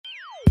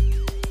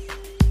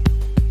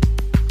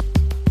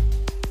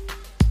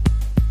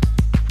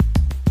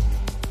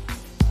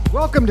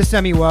Welcome to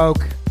Semi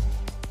Woke.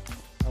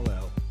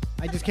 Hello.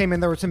 I just came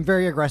in. There was some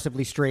very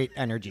aggressively straight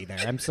energy there.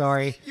 I'm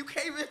sorry. You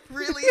came in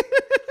really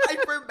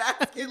hyper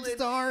masculine. I'm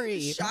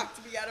sorry.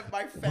 Shocked me out of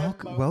my femme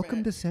moment.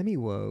 Welcome to Semi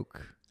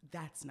Woke.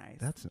 That's nice.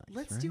 That's nice.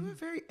 Let's right? do a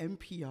very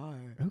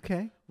NPR.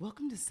 Okay.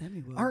 Welcome to Semi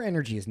Woke. Our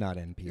energy is not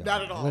NPR.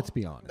 Not at all. Let's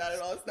be honest. Not at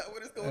all. It's not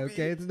what it's going to be.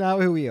 Okay, it's not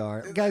who we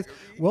are, guys.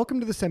 Welcome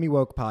to the Semi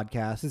Woke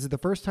podcast. This is the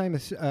first time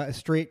This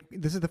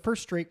is the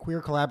first straight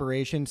queer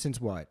collaboration since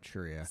what,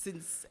 Sharia?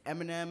 Since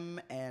Eminem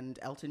and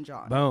Elton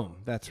John. Boom.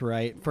 That's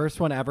right.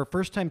 First one ever.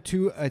 First time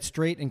a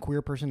straight and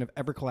queer person have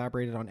ever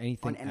collaborated on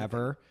anything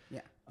ever. Yeah.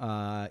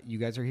 You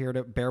guys are here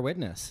to bear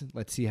witness.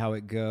 Let's see how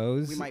it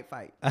goes. We might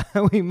fight.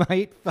 We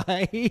might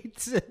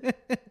fight.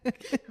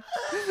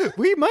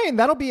 We might, and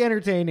that'll be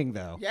entertaining,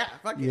 though. Yeah,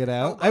 fuck it. You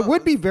know, Oh, I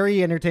would be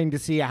very entertained to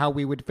see how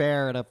we would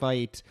fare at a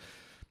fight.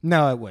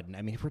 No, it wouldn't.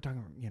 I mean, if we're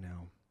talking, you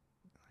know.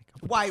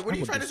 Why? What are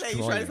you trying to say?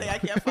 You trying to say I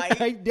can't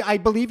fight? I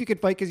believe you could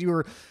fight because you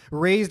were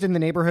raised in the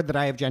neighborhood that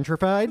I have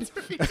gentrified.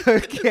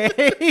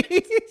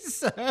 Okay.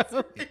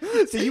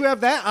 So you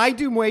have that. I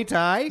do Muay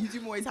Thai. You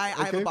do Muay Thai.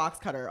 I have a box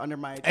cutter under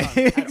my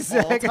tongue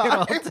Exactly. at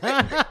all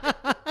time.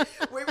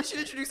 Wait, we should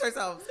introduce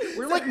ourselves.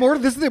 We're like more.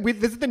 This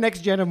is the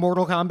next gen of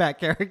Mortal Kombat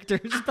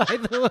characters, by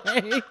the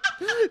way.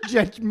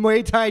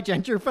 Muay Thai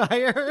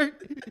gentrifier,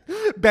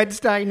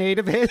 Bed-Stuy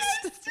nativist.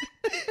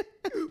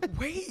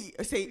 Wait,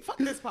 say fuck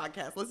this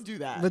podcast. Let's do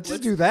that. Let's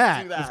just do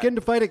that. Let's get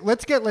into fighting.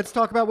 Let's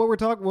talk about what we're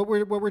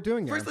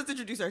doing here. First, let's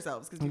introduce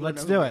ourselves because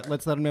Let's do it.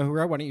 Let's let them know who we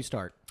are. Why don't you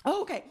start?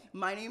 Oh, okay.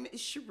 My name is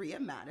Sharia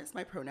Mattis.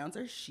 My pronouns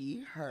are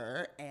she,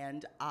 her,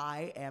 and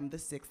I am the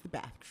 6th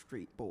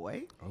Backstreet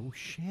Boy. Oh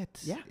shit!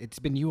 Yeah, it's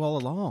been you all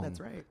along. That's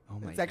right. Oh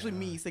my! It's actually God.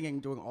 me singing,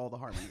 doing all the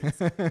harmonies.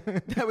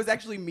 That was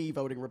actually me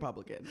voting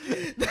Republican.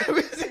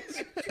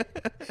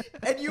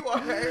 And you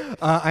are?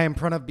 I am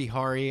Pranav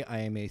Bihari. I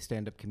am a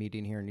stand-up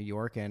comedian here in New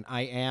York, and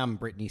I am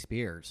Britney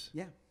Spears.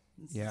 Yeah.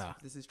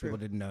 This is true. People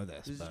didn't know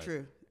this. This is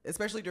true.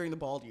 Especially during the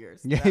bald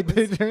years. Yeah,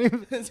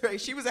 That's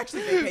right. She was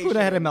actually vacation. When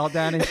I had a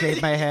meltdown and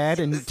shaved my head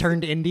and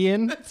turned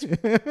Indian.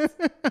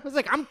 I was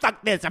like,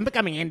 fuck this. I'm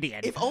becoming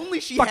Indian. If only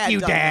she Fuck had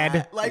you, done Dad.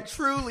 that. Like,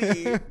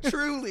 truly. And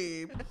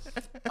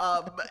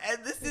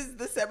this is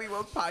the Semi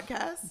Woke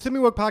podcast. Semi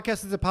Woke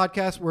podcast is a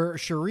podcast where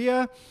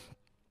Sharia,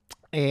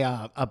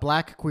 a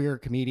black queer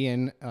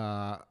comedian,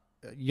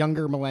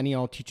 younger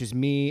millennial, teaches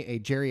me, a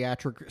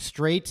geriatric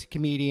straight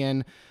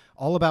comedian,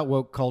 all about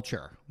woke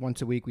culture.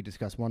 Once a week, we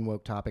discuss one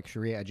woke topic.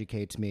 Sharia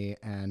educates me,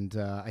 and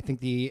I think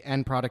the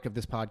end product of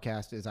this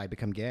podcast is I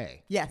become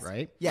gay. Yes.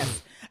 Right?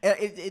 Yes.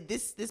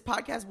 This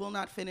podcast will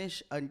not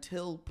finish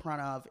until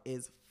Pranav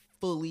is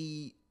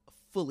fully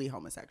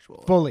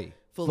homosexual. Fully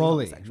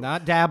homosexual.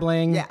 Not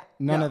dabbling. Yeah.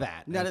 None of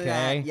that. None of okay?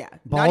 that. Yeah.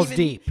 Balls Not even,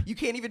 deep. You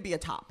can't even be a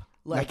top.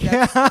 Like,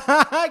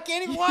 I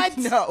can't even. What?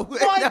 No.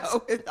 What?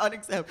 No. It's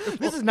unacceptable.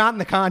 This is not in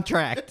the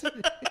contract.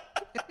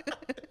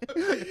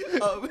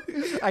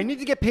 I need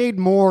to get paid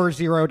more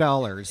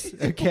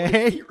 $0.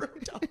 Okay.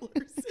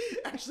 $0.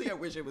 Actually, I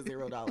wish it was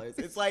 $0.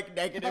 It's like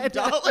negative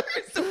dollars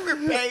that we're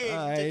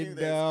paying to do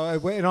this. I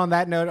know. And on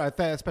that note,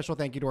 a special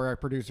thank you to our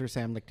producer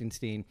Sam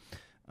Lichtenstein.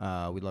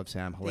 We love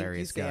Sam,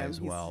 hilarious guy as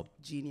well.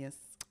 He's genius.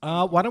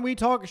 Why don't we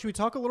talk? Should we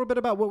talk a little bit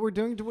about what we're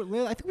doing?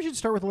 I think we should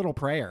start with a little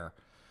prayer.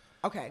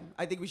 Okay,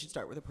 I think we should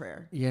start with a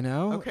prayer. You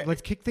know, okay.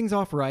 Let's kick things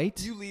off right.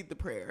 You lead the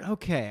prayer.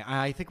 Okay,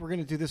 I think we're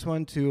going to do this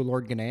one to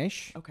Lord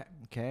Ganesh.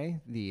 Okay,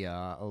 the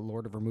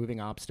Lord of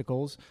removing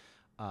obstacles.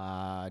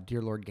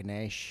 Dear Lord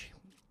Ganesh,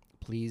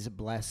 please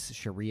bless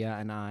Sharia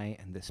and I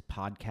and this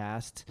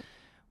podcast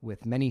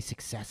with many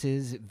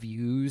successes,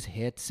 views,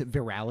 hits,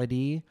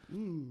 virality.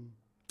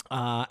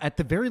 At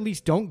the very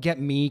least, don't get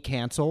me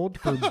canceled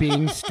for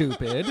being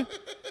stupid.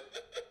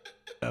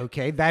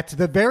 Okay, that's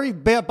the very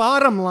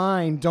bottom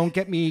line. Don't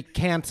get me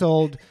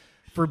canceled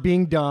for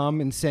being dumb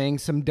and saying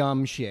some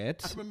dumb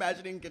shit. I'm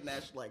imagining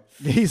Ganesh like...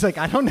 He's like,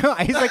 I don't know.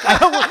 He's like,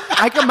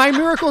 my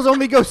miracles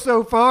only go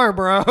so far,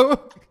 bro.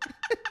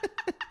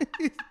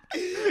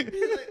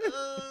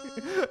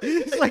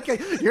 He's like,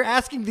 you're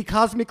asking the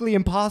cosmically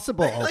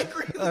impossible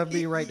of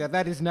me right now.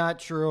 That is not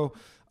true.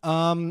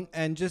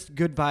 And just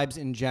good vibes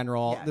in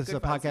general. Yeah, this is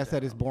a podcast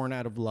that is born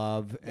out of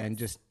love and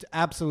just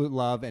absolute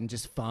love and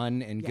just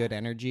fun and good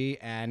energy.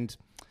 And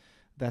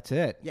that's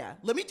it. Yeah.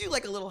 Let me do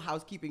like a little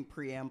housekeeping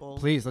preamble.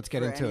 Please, let's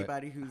get into it. For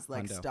anybody who's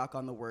like stuck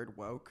on the word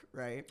woke,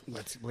 right?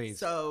 Let's please.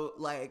 So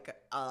like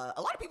a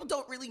lot of people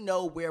don't really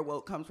know where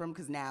woke comes from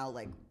because now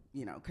like,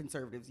 you know,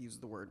 conservatives use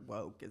the word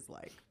woke as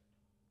like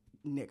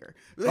nigger.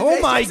 Oh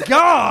my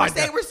God!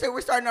 We're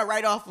starting to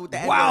write off with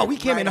that. Wow, we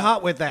came in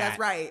hot with that. That's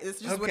right.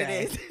 It's just what it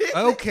is.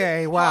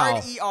 Okay,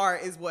 wow. Hard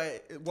ER is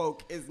what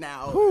woke is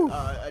now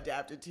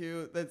adapted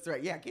to. That's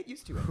right. Yeah, get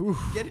used to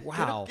it.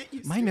 Wow, get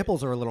used my to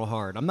nipples are a little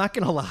hard. I'm not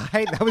gonna lie.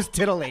 That was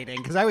titillating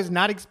because I was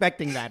not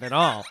expecting that at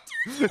all.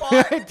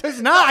 It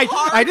does not.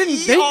 I didn't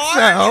think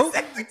so.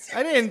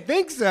 I didn't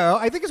think so.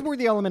 I think it's more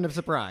the element of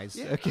surprise.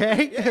 Yeah.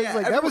 Okay, Yeah.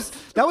 Like,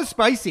 that was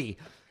spicy.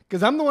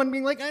 Because I'm the one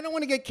being like, I don't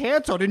want to get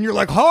canceled, and you're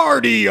like,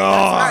 hardy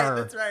are.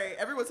 That's right.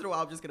 Every once in a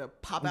while, I'm just gonna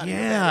pop out.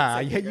 Yeah,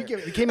 of your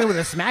bed you came in with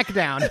a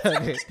smackdown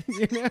of it.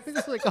 You know,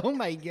 it's like, oh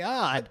my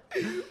god.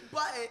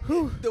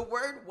 But the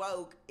word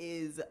woke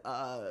is,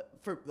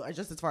 for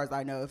just as far as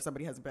I know, if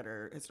somebody has a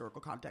better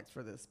historical context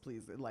for this,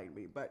 please enlighten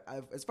me. But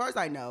as far as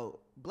I know,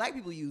 Black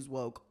people use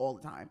woke all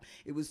the time.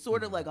 It was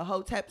sort of like a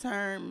Hotep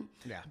term,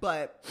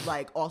 but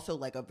like also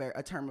like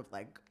a term of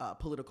like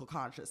political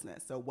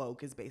consciousness. So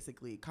woke is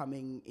basically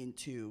coming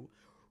into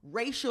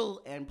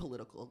racial and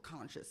political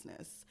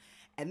consciousness.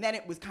 And then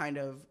it was kind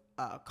of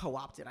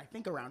co-opted. I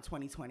think around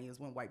 2020 is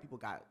when white people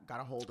got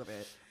a hold of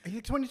it. I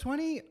think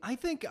 2020, I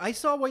think I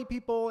saw white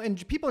people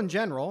and people in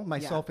general,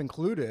 myself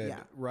included,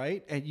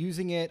 right? And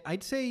using it,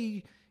 I'd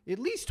say at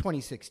least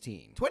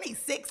 2016.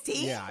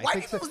 2016? Yeah.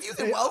 White people was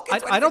using woke in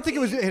 2016? I don't think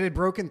it had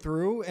broken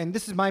through, and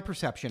this is my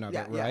perception of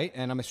it, right?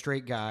 And I'm a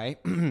straight guy.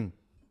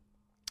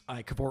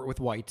 I cavort with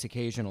whites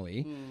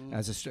occasionally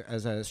as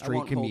a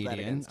straight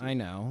comedian. I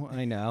know.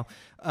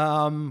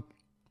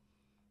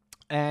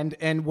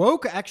 And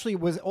woke actually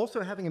was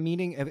also having a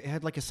meaning. It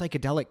had like a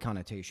psychedelic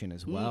connotation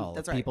as well.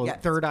 That's right. People,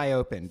 third eye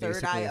open,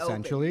 basically,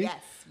 essentially.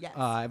 Yes.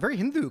 A very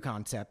Hindu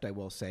concept, I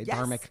will say,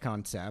 dharmic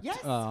concept. Yes.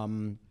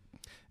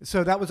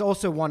 So that was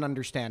also one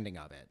understanding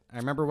of it. I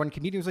remember one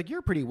comedian was like, "You're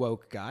a pretty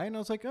woke guy," and I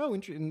was like, "Oh,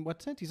 in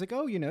what sense?" He's like,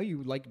 "Oh,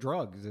 you like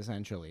drugs,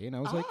 essentially," and I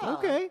was like,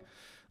 "Okay."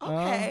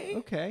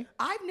 Okay.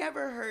 I've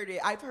never heard it.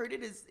 I've heard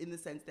it as in the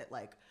sense that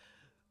like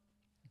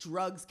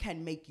drugs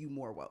can make you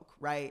more woke,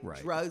 right?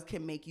 Drugs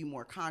can make you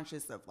more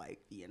conscious of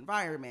like the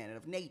environment,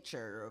 of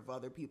nature, of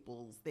other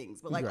people's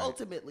things. But like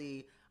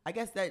ultimately, I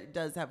guess that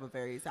does have a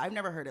very. I've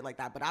never heard it like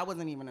that, but I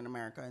wasn't even in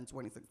America in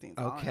 2016.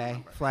 So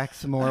okay, flex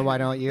some more. Why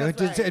don't you?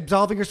 Just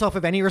absolving yourself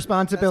of any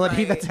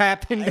responsibility that's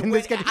happened in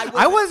this country.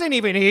 I wasn't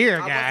even here,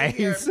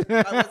 guys.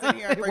 I wasn't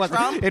here for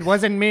Trump. It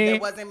wasn't me.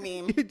 It wasn't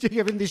me. You're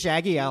giving the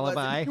Shaggy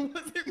alibi. It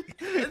wasn't me.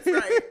 That's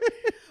right.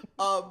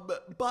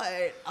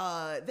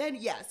 But then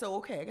so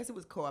okay, I guess it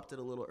was co-opted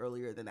a little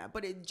earlier than that.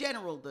 But in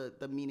general,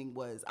 the meaning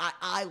was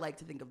I like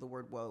to think of the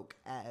word woke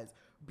as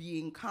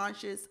being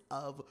conscious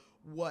of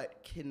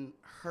what can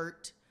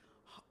hurt,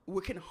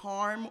 what can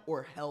harm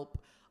or help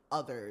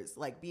others,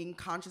 like being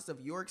conscious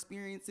of your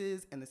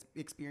experiences and the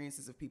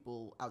experiences of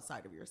people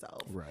outside of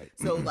yourself. Right.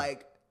 So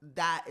like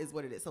that is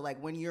what it is. So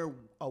like when you're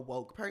a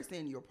woke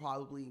person, you're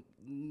probably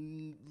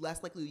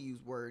less likely to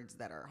use words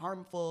that are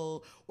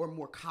harmful or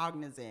more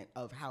cognizant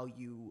of how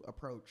you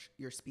approach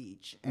your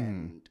speech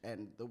and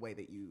the way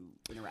that you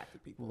interact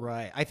with people.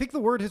 Right. I think the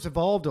word has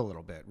evolved a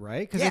little bit,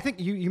 right? Because I think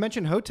you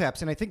mentioned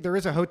Hoteps, and I think there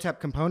is a Hotep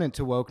component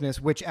to wokeness,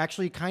 which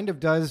actually kind of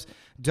does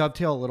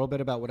dovetail a little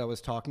bit about what I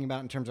was talking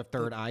about in terms of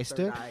third eye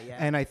stick.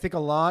 And I think a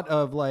lot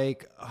of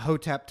like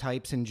Hotep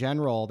types in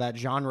general, that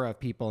genre of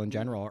people in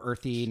general,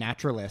 earthy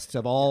naturalists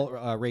of all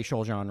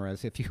racial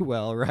genres, if you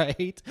will,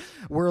 right?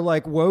 Where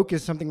like woke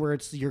is something where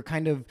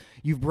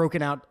you've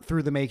broken out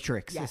through the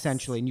matrix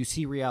essentially, and you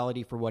see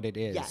reality for what it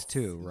is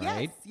too,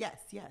 right? Yes.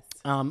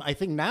 I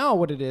think now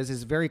what it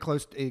is very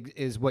close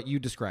is what you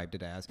described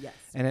it as,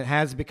 and it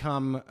has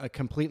become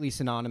completely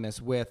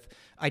synonymous with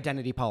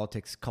identity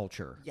politics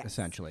culture,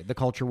 essentially. The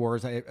culture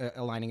wars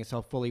aligning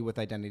itself fully with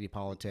identity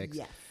politics,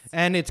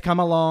 and it's come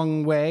a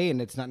long way,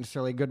 and it's not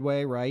necessarily a good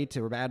way, right,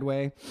 or a bad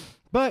way,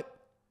 but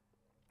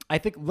I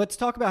think let's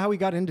talk about how we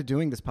got into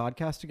doing this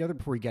podcast together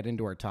before we get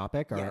into our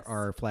topic.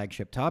 Our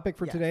flagship topic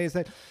for today is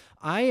that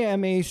I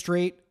am a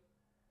straight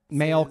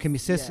male,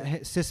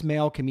 cis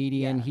male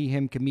comedian, he,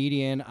 him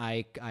comedian.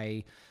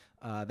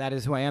 That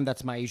is who I am.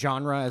 That's my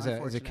genre as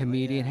a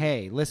comedian.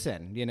 Hey,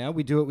 listen,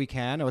 we do what we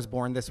can. I was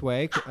born this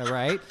way,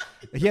 right?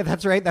 Yeah,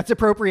 that's right. That's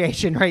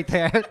appropriation right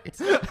there.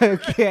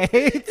 Okay.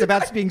 It's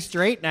about being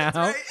straight now.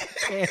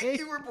 That's right. Okay.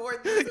 You were born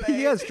this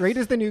way. Yeah, straight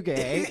is the new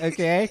gay.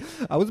 Okay.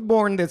 I was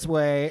born this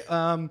way.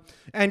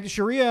 And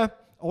Sharia,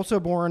 also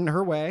born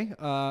her way.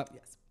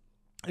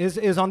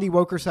 Is on the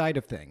woker side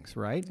of things,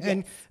 right? Yes.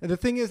 And the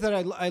thing is that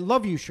I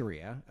love you,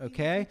 Sharia,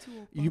 okay?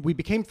 We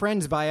became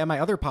friends via my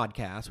other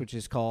podcast, which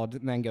is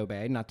called Mango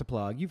Bay, not to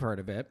plug. You've heard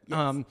of it.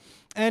 Yes.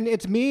 And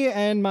it's me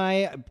and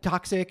my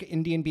toxic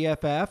Indian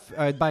BFF,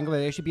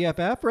 Bangladeshi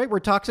BFF, right? We're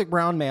toxic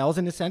brown males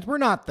in a sense. We're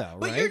not, though,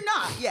 but right? you're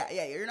not.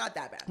 Yeah, you're not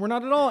that bad. We're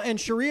not at all. And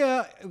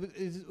Sharia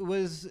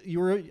you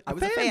were a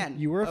fan.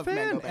 You were a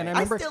fan. And I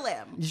remember, still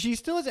am. She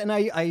still is. And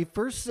I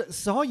first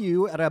saw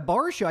you at a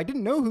bar show. I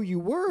didn't know who you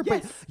were,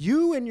 but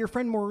you and your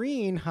friend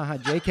Maureen,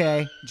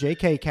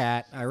 JK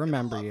Cat, I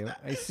remember you.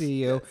 I see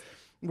you.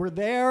 We're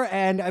there,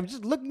 and I'm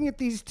just looking at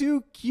these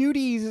two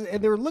cuties,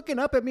 and they were looking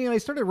up at me, and I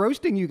started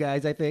roasting you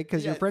guys, I think,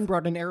 because your friend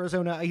brought an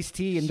Arizona iced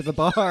tea into the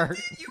bar.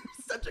 You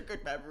such a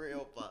good memory,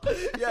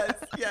 Opa. Yes.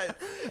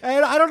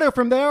 And I don't know,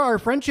 from there, our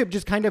friendship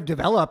just kind of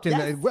developed in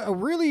a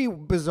really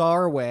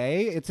bizarre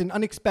way. It's an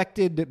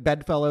unexpected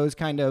bedfellows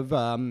kind of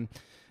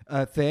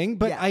thing.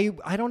 But Yeah.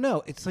 I don't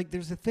know. It's like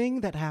there's a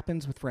thing that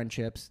happens with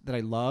friendships that I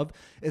love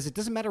is it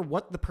doesn't matter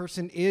what the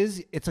person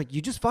is. It's like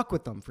you just fuck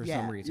with them for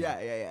some reason.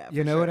 Yeah.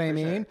 You know what I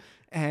mean?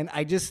 And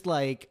I just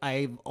like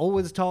I've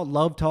always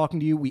love talking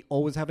to you. We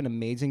always have an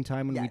amazing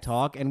time when we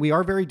talk, and we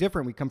are very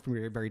different. We come from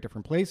very, very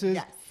different places.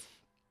 Yes.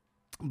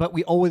 But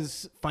we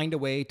always find a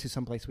way to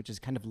someplace which is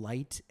kind of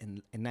light,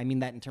 and I mean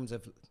that in terms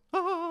of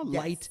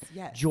light,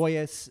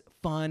 joyous,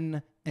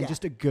 fun, and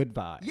just a good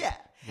vibe. Yeah.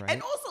 Right?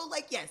 And also,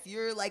 like, yes,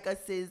 you're like a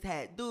cis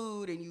het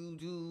dude, and you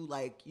do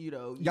like,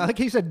 Yeah, like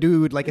he said,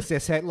 dude, like a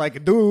cis het, like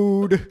a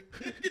dude.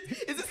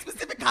 It's a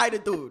specific kind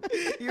of dude.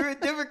 You're a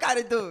different kind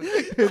of dude.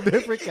 A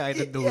different kind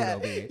of dude. Yeah,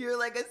 over here. you're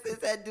like a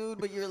cis het dude,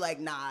 but you're like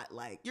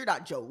you're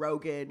not Joe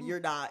Rogan.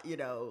 You're not,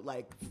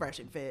 like Fresh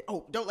and Fit.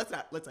 Oh, let's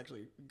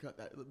actually cut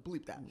that,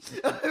 bleep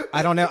that.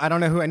 I don't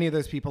know who any of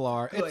those people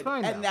are. Good. It's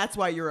fine, and though. that's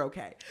why you're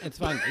okay. It's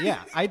fine.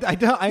 Yeah,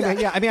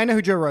 I know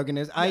who Joe Rogan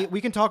is.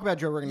 We can talk about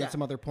Joe Rogan at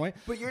some other point.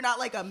 But you're not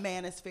like a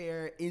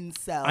manosphere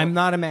incel. I'm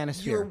not a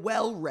manosphere. You're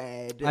well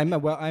read. I'm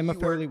a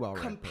fairly well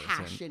read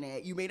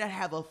compassionate. person. You may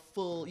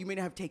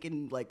not have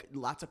taken like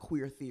lots of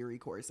queer theory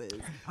courses.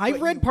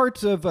 I've read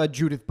parts of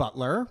Judith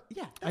Butler.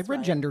 Yeah, I've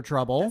read Gender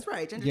Trouble. That's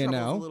right. Gender Trouble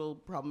is a little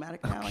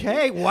problematic now.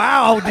 Okay.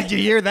 Wow. Did you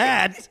hear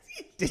that?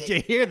 Did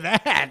you hear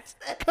that?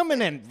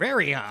 Coming in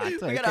very hot.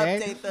 We're gonna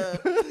update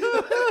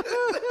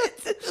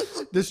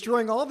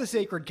destroying all the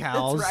sacred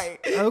cows. That's right.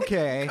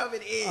 Okay.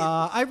 Coming in.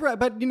 I've read,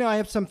 but I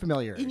have some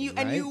familiarity. And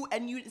you.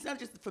 It's not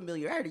just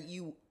familiarity.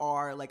 You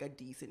are like a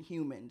decent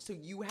human, so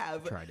you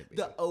have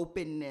the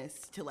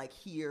openness to like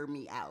hear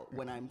me out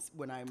when I'm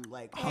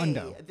like, hey,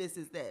 Hundo. this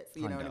is this.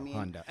 You know what I mean?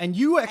 Hundo. And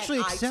you actually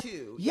and accept. I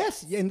too.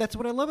 Yes, and that's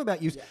what I love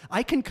about you. Yeah.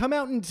 I can come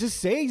out and just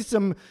say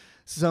some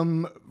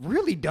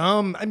really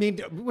dumb. I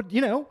mean,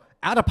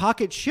 out of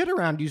pocket shit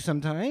around you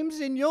sometimes,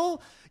 and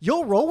you'll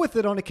roll with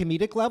it on a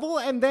comedic level,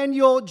 and then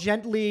you'll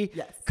gently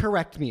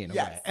correct me in a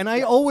way. And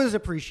I always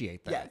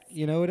appreciate that. Yes.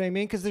 You know what I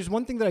mean? Because there's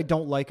one thing that I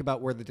don't like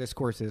about where the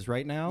discourse is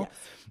right now,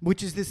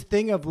 which is this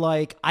thing of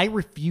like, I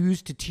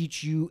refuse to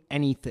teach you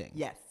anything.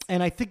 Yes.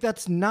 And I think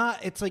that's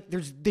not, it's like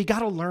they got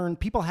to learn,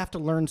 people have to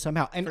learn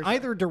somehow in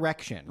either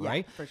direction,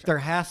 right? For sure. There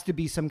has to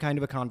be some kind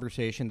of a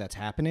conversation that's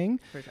happening.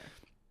 For sure.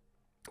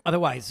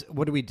 Otherwise,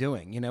 what are we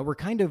doing?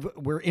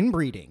 We're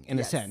inbreeding in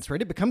a sense,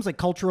 right? It becomes like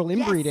cultural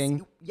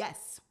inbreeding.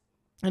 Yes.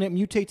 And it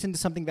mutates into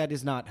something that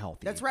is not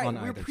healthy. That's right.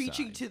 We're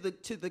preaching to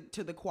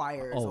the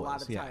choirs always, a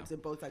lot of times in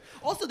both sides.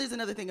 Also, there's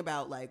another thing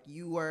about like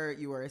you are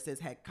a cis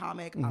het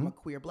comic. I'm a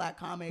queer black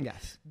comic.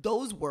 Yes.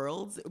 Those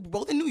worlds,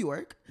 both in New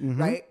York,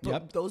 right?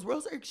 Yep. Those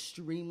worlds are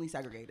extremely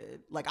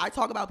segregated. Like I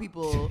talk about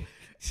people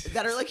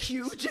that are like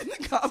huge in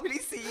the comedy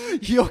scene.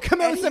 You'll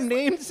come out with some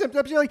names.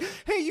 Sometimes you're like,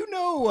 hey,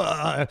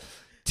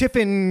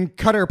 Tiffin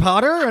Cutter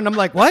Potter, and I'm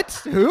like, what?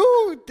 Who?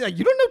 You don't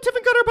know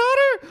Tiffin Cutter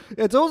Potter?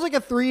 It's always like a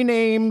three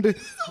named,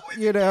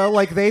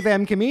 like they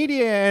them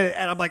comedian,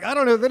 and I'm like, I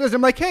don't know who that is.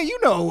 I'm like, hey,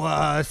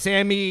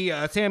 Sammy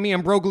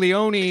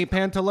Ambroglione,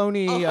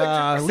 Pantalone,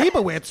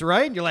 Leibowitz,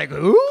 right? And you're like,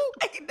 who?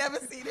 I had never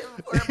seen him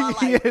before in my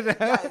life.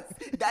 Yes,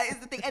 that is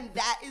the thing, and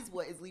that is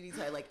what is leading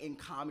to like in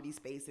comedy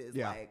spaces.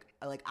 Yeah.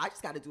 Like I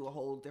just got to do a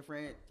whole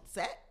different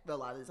set a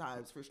lot of the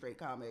times for straight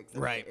comics,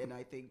 right? And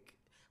I think.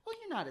 Well,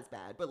 you're not as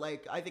bad, but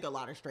like I think a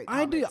lot of straight.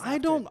 I am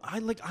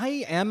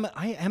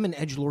an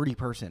edgelordy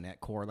person at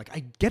core. Like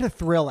I get a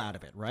thrill out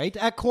of it, right?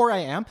 At core, I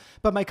am,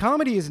 but my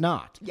comedy is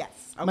not. Yes,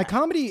 okay. My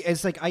comedy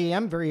is like I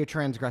am very a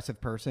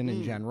transgressive person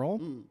in general.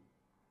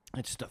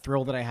 It's just a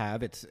thrill that I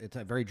have. It's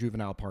a very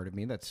juvenile part of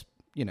me that's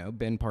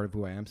been part of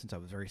who I am since I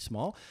was very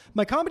small.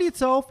 My comedy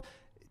itself.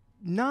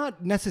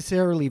 Not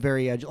necessarily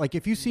very edgy. Like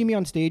if you see me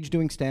on stage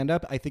doing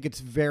stand-up, I think it's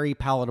very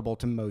palatable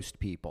to most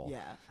people.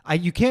 Yeah.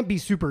 You can't be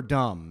super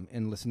dumb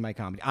and listen to my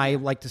comedy. I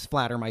like to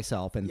flatter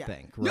myself and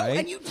think, right? No,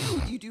 and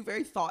you do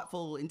very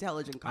thoughtful,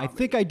 intelligent comedy. I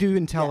think I do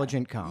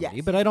intelligent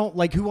comedy, but I don't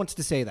like. Who wants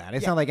to say that?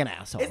 It's not like an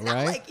asshole, it's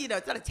right? Not like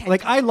it's not a 10.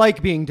 Like I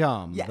like being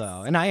dumb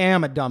though, and I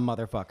am a dumb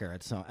motherfucker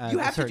at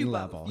a certain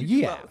level.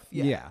 You do both.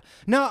 Yeah.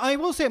 Now I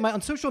will say,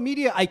 on social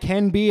media, I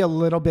can be a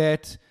little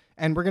bit.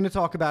 And we're going to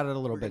talk about it a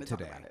little bit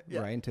today,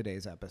 right? In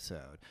today's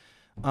episode.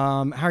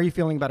 How are you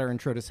feeling about our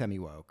intro to Semi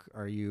Woke?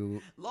 Are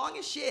you long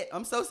as shit?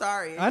 I'm so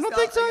sorry. I don't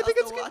think so. I think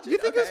it's good. You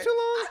think it's too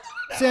long?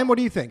 Sam, what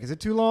do you think? Is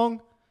it too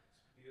long?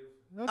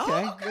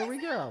 Okay, there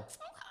we go.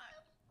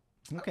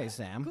 Okay,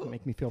 Sam,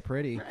 make me feel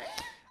pretty. Right?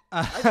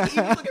 He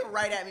was looking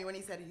right at me when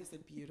he said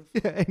beautiful.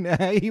 Yeah, no,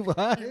 he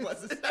was. He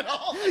wasn't at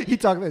all. He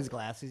talked about his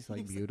glasses,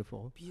 like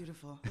beautiful.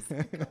 Beautiful.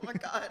 Like, oh my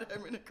God,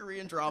 I'm in a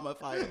Korean drama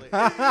finally.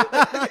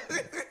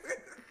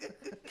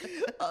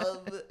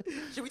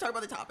 Should we talk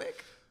about the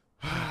topic?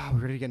 We're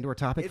ready to get into our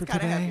topic for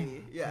today.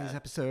 Heavy. Yeah. Today's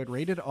episode,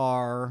 rated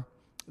R.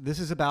 This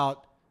is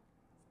about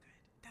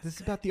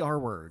the R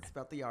word. It's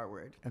about the R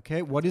word.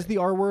 Okay, what is the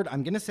R word?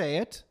 I'm going to say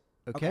it.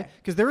 Okay,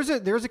 because there is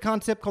a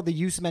concept called the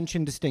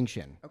use-mention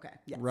distinction. Okay.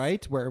 Yes.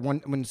 Right, where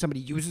when somebody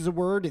uses a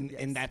word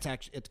and that's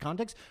actually its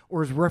context,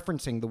 or is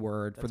referencing the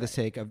word for the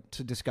sake of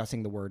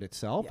discussing the word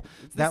itself. Yeah.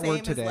 It's That the word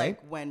same today, as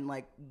like when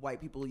like white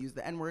people use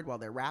the N-word while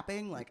they're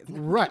rapping. Like, it's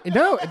right?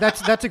 No,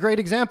 that's a great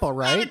example,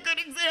 right? a good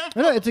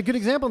example. No, it's a good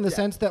example in the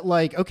sense that,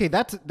 like, okay,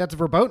 that's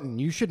verboten.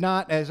 You should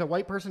not, as a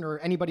white person or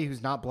anybody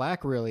who's not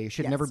black, really,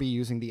 should never be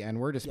using the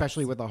N-word,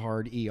 especially with a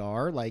hard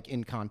ER, like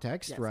in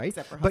context, right?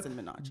 Except for Hassan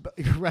Minaj.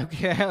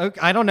 Okay,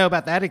 I don't know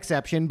about that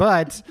exception,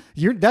 but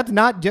that's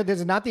not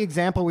the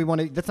example we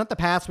want to. That's not the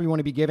pass we want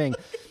to be giving.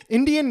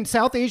 Indian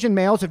South Asian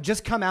males have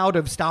just come out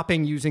of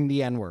stopping using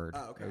the N-word.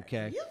 Oh, okay.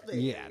 Okay.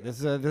 Really?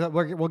 Yeah.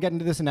 We'll get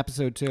into this in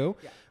episode 2.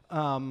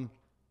 Yeah.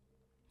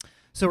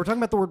 So we're talking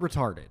about the word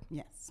retarded.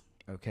 Yes.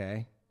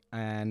 Okay.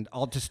 And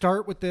I'll just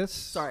start with this.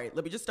 Sorry,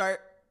 let me just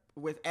start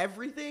with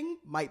everything.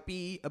 Might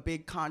be a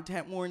big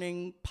content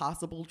warning,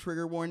 possible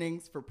trigger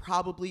warnings for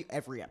probably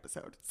every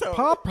episode. So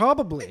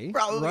Probably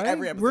right?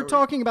 every episode. We're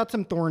talking about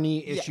some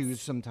thorny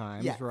issues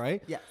sometimes, Yes.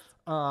 right? Yes.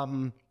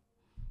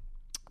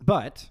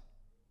 But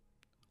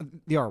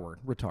the R word,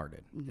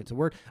 retarded. It's a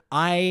word.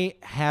 I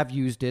have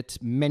used it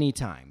many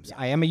times. Yeah.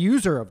 I am a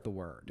user of the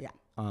word.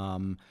 Yeah.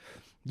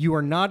 You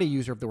are not a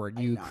user of the word.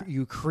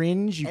 You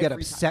cringe. You get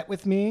Every upset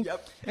with me.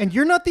 Yep. And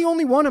you're not the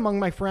only one among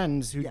my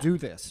friends who Yeah. do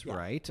this, Yeah.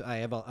 right? I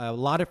have a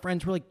lot of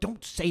friends who are like,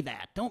 don't say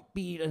that. Don't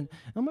be.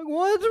 I'm like,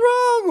 what's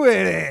wrong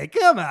with it?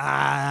 Come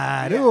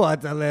on. Who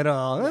wants a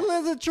little?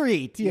 It's a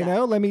treat, you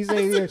know? Let me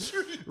say It's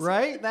a treat.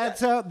 right?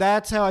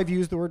 That's how I've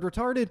used the word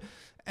retarded.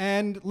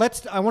 And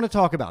I want to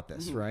talk about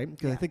this, right?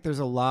 Because I think there's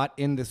a lot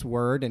in this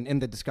word and in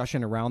the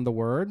discussion around the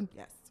word.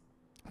 Yes.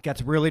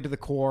 Gets really to the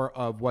core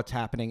of what's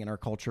happening in our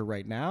culture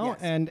right now. Yes.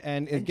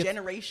 And it gets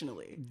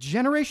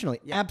generationally.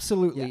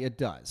 Absolutely, it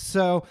does.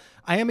 So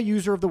I am a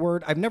user of the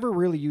word. I've never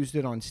really used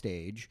it on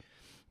stage.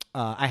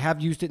 I have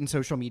used it in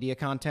social media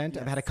content.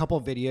 I've had a couple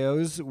of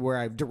videos where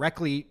I've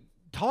directly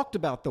talked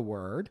about the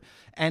word,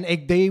 and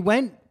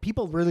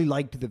people really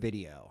liked the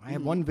video. I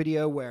had one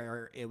video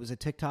where it was a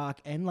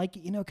TikTok and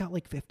got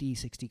like 50,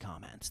 60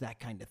 comments,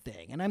 that kind of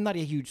thing. And I'm not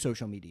a huge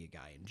social media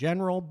guy in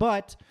general,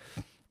 but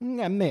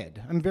I'm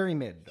mid. I'm very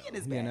mid, though,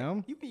 you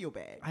know? You be your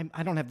bag.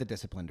 I don't have the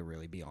discipline to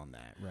really be on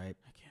that, right?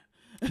 I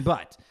can't.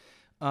 But,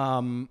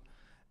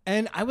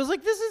 and I was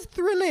like, this is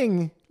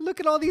thrilling. Look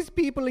at all these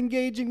people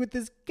engaging with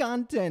this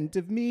content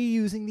of me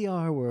using the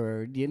R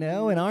word, you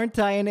know? And aren't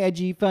I an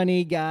edgy,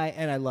 funny guy?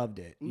 And I loved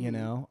it, you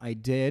know? I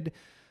did.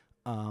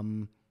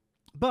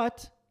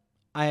 But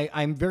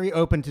I'm very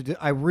open to.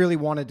 I really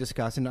want to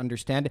discuss and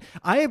understand.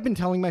 I have been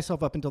telling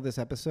myself up until this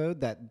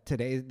episode that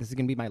this is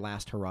going to be my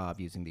last hurrah of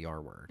using the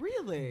R word.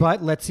 Really?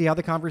 But let's see how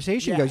the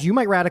conversation goes. You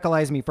might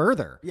radicalize me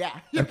further. Yeah.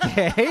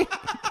 Okay.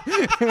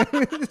 No.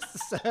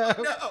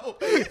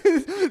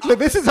 So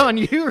this is on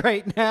you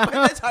right now.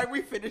 By the time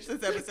we finish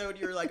this episode,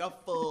 you're like a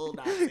full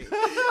Nazi.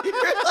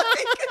 You're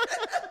like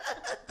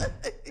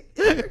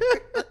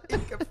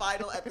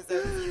final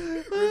episode,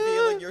 you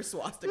revealing your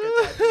swastika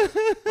tattoo.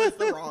 Was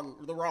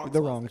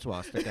the wrong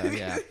swastika.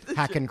 Yeah,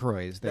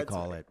 Hakenkreuz they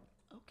call it.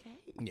 Okay.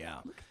 Yeah.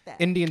 Look at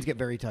that. Indians get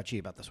very touchy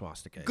about the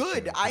swastika.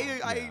 Good.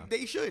 too.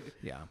 They should.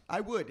 Yeah.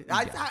 I would.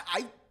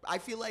 I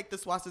feel like the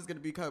swastika is going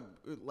to become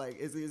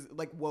is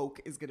like woke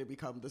is going to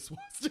become the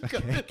swastika.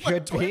 Okay. in like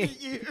Could 20 be.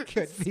 years.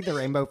 Could be the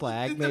rainbow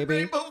flag, The maybe.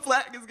 rainbow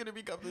flag is going to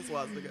become the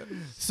swastika.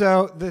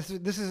 So this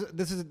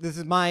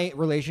is my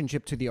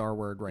relationship to the R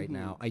word right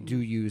now. I do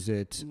use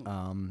it,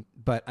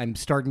 but I'm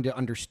starting to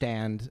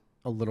understand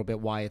a little bit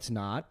why it's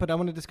not. But I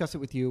want to discuss it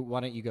with you. Why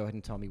don't you go ahead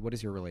and tell me, what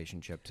is your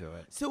relationship to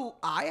it? So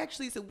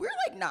we're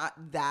like not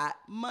that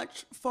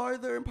much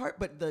farther apart,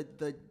 but the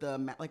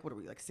like what are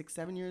we, like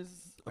 6-7 years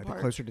I apart?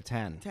 think closer to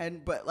 10.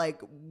 10, but like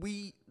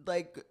we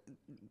like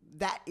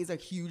that is a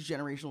huge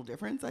generational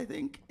difference, I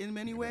think, in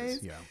many ways.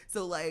 yeah.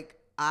 So like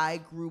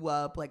I grew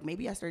up, like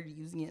maybe I started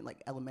using it in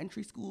like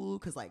elementary school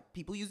because like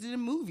people used it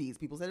in movies.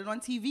 People said it on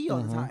TV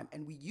all the time.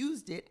 And we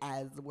used it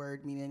as the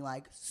word meaning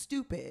like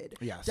stupid,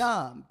 Yes.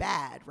 dumb,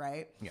 bad,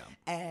 right? Yeah.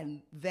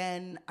 And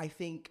then I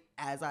think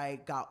as I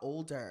got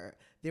older,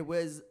 there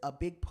was a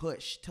big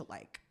push to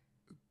like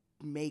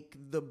make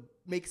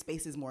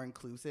spaces more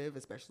inclusive,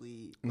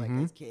 especially like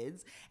as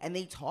kids. And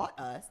they taught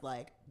us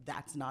like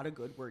that's not a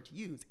good word to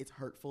use. It's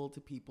hurtful to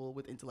people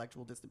with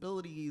intellectual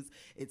disabilities.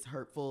 It's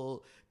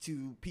hurtful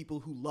to people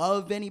who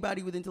love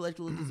anybody with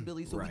intellectual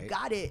disabilities. So we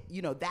got it,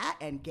 that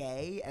and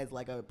gay as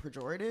like a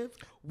pejorative.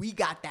 We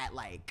got that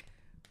like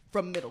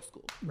from middle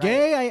school. Right?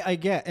 Gay, I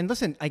get. And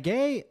listen,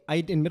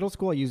 in middle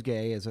school, I used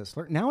gay as a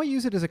slur. Now I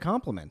use it as a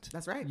compliment.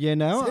 That's right. You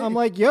know, I'm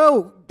like,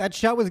 yo, that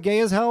shot was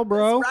gay as hell,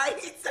 bro.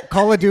 That's right.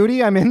 Call of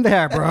Duty, I'm in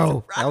there,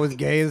 bro. That's That was right.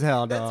 gay as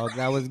hell, dog. right.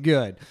 That was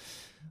good.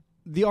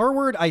 The R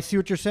word, I see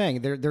what you're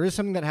saying. There is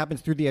something that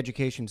happens through the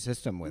education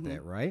system with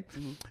it, right?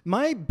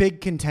 My big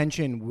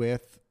contention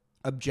with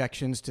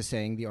objections to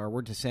saying the R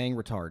word, to saying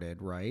retarded,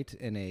 right,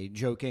 in a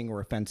joking or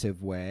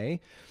offensive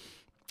way,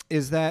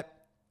 is that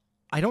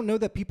I don't know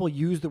that people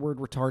use the word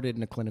retarded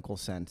in a clinical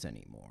sense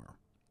anymore.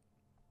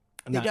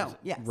 They don't,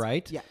 yes.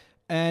 Right? Yeah.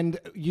 And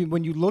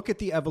when you look at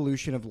the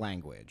evolution of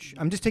language,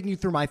 I'm just taking you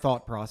through my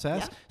thought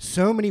process. Yeah.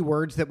 So many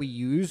words that we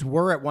use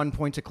were at one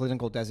point a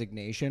clinical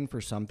designation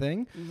for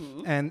something,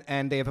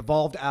 and they have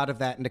evolved out of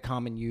that into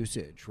common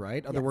usage,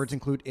 right? Other words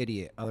include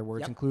idiot. Other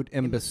words include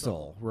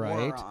imbecile,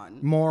 right?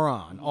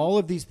 Moron. All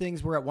of these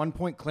things were at one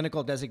point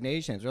clinical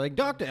designations. They're like,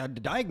 doctor,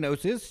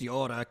 diagnosis,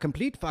 you're a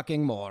complete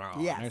fucking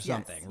moron or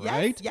something,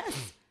 right?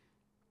 Yes.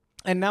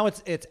 And now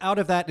it's out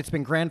of that. It's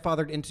been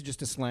grandfathered into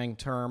just a slang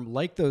term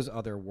like those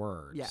other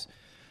words. Yeah.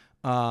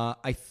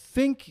 I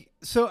think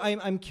so.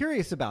 I'm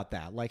curious about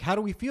that. Like, how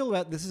do we feel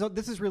about this?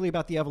 This is really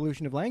about the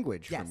evolution of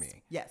language for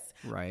me. Yes.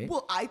 Right.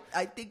 Well, I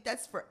think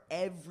that's for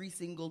every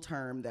single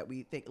term that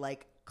we think,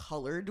 like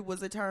colored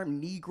was a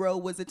term,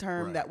 Negro was a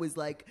term that was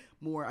like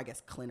more, I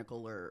guess,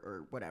 clinical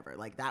or whatever.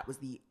 Like that was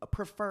the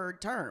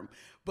preferred term.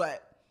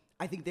 But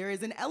I think there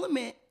is an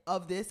element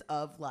of this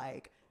of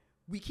like,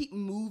 we keep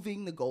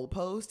moving the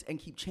goalpost and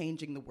keep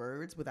changing the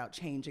words without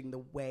changing the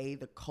way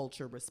the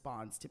culture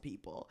responds to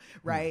people,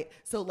 right?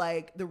 So,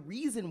 like, the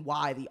reason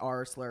why the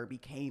R slur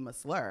became a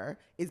slur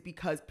is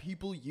because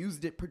people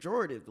used it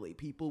pejoratively.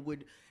 People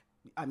would,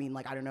 I mean,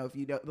 like, I don't know if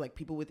you know, like,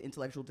 people with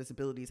intellectual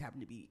disabilities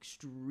happen to be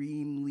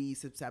extremely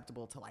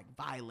susceptible to, like,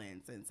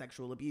 violence and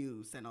sexual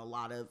abuse and a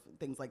lot of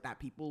things like that.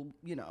 People,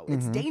 you know,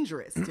 it's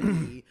dangerous to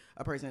be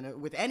a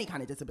person with any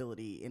kind of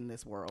disability in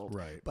this world.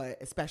 Right. But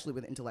especially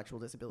with intellectual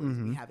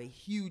disabilities, we have a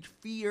huge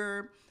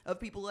fear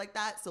of people like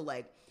that. So,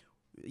 like,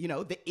 you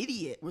know, the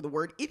idiot or the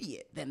word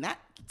idiot, then that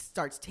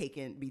starts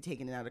be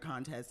taken out of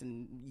context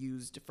and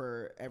used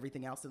for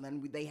everything else. And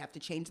then they have to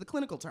change the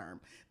clinical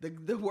term.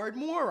 The word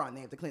moron,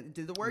 they have to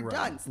do the word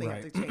dunce, they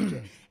have to change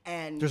it.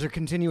 And there's a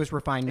continuous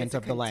refinement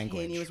of the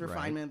language. Continuous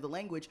refinement of the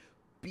language,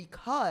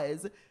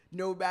 because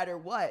no matter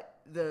what,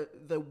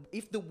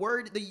 if the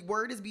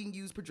word is being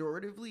used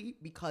pejoratively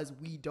because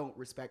we don't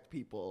respect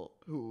people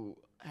who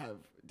have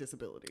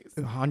disabilities.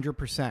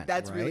 100%.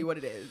 That's really what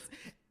it is.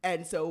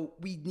 And so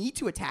we need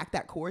to attack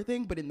that core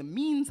thing. But in the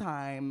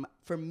meantime,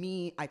 for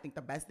me, I think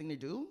the best thing to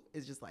do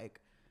is just like,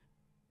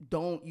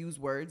 don't use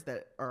words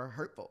that are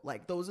hurtful.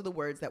 Like those are the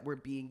words that were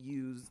being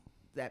used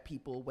that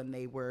people, when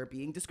they were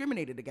being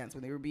discriminated against,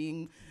 when they were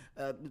being,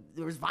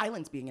 there was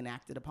violence being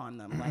enacted upon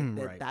them.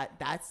 Like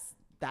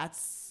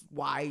that's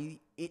why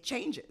it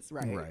changes,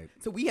 right? Right.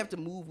 So we have to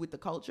move with the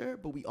culture,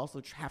 but we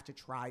also have to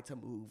try to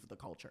move the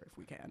culture if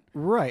we can.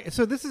 Right.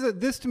 So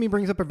this to me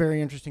brings up a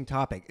very interesting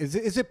topic. Is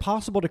it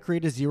possible to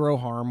create a zero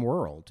harm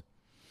world?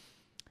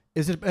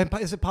 Is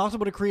it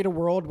possible to create a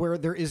world where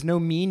there is no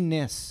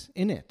meanness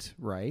in it?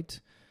 Right.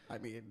 I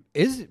mean,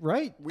 is it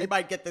right? We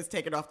might get this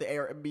taken off the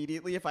air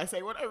immediately if I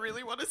say what I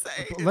really want to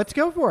say. Let's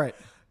go for it.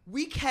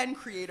 We can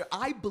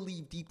I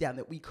believe deep down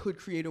that we could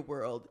create a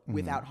world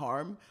without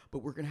harm,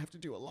 but we're going to have to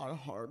do a lot of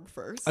harm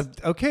first.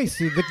 Okay.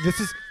 See, this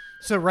is,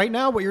 so right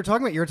now what you're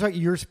talking about,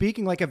 you're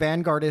speaking like a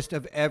vanguardist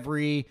of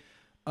every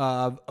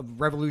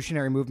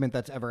revolutionary movement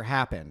that's ever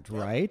happened,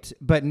 right?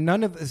 But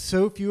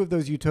so few of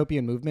those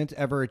utopian movements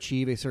ever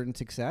achieve a certain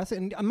success.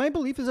 And my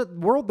belief is that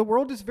the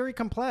world is very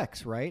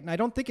complex, right? And I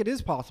don't think it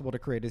is possible to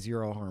create a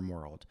zero harm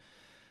world.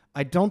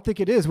 I don't think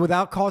it is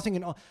without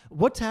causing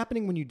what's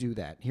happening when you do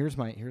that? Here's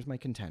my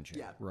contention,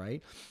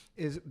 right?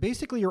 Is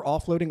basically you're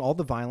offloading all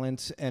the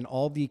violence and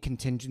all the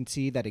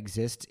contingency that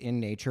exists in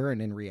nature and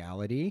in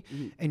reality,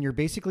 and you're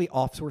basically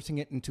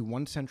offsourcing it into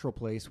one central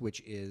place,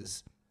 which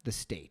is the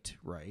state,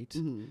 right?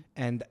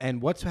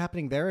 And what's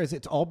happening there is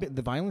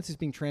the violence is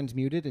being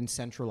transmuted and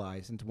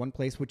centralized into one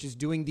place, which is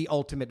doing the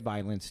ultimate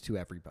violence to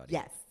everybody.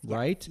 Yes.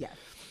 Right? Yes.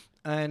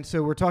 And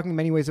so we're talking in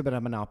many ways about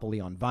a monopoly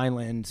on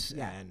violence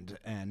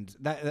and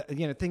that,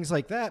 you know, things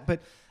like that.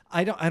 But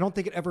I don't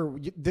think it ever.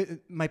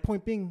 My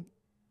point being,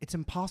 it's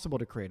impossible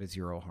to create a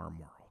zero harm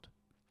world.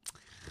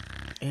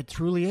 It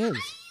truly is.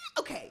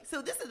 Okay,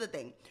 so this is the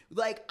thing.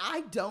 Like,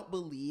 I don't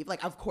believe,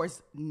 like, of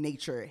course,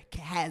 nature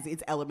has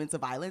its elements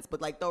of violence,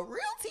 but like the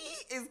real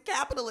tea is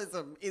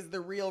capitalism is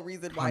the real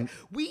reason why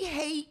we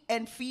hate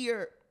and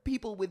fear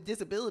people with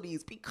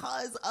disabilities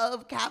because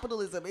of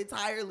capitalism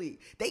entirely.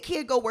 They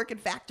can't go work in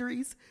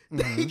factories.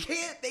 They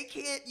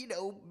can't, you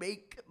know,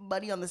 make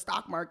money on the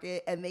stock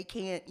market, and they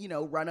can't, you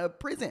know, run a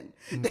prison.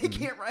 They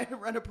can't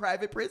run a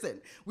private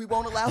prison. We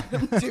won't allow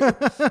them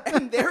to.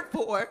 And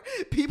therefore,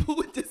 people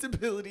with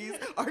disabilities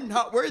are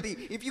not worthy.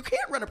 If you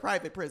can't run a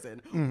private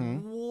prison,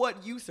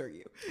 what use are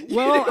you?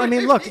 Well, I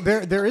mean, look,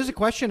 there is a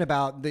question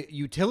about the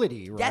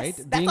utility, right?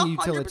 Yes, being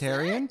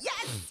utilitarian.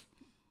 Yes.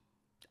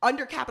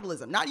 Under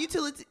capitalism, not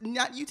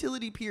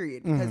utility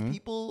period,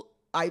 because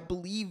I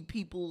believe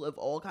people of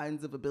all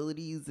kinds of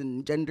abilities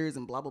and genders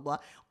and blah, blah, blah,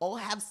 all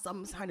have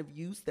some kind of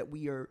use that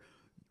we are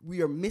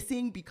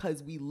missing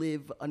because we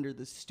live under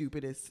the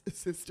stupidest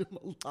system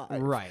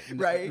alive.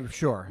 Right.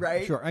 Sure.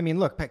 Right. Sure. I mean,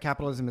 look,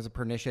 capitalism is a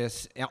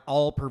pernicious,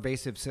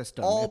 all-pervasive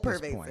system at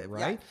this point,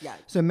 right? Yeah.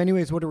 So in many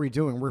ways, what are we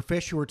doing? We're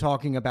fish who are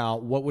talking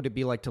about what would it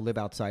be like to live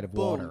outside of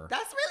water.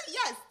 That's really,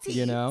 yes.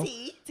 You know?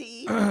 Tea.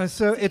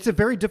 So it's a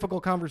very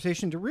difficult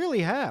conversation to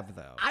really have,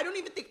 though. I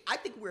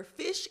think we're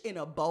fish in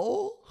a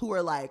bowl who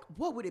are like,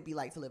 what would it be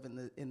like to live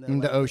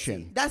in the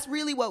ocean? Sea? That's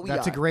really what we are.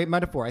 That's a great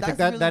metaphor. I think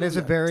that is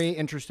a very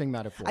interesting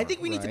metaphor. I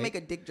think we need to make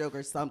a dick joke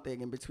or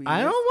something in between.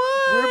 I don't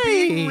want. We're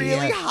being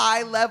really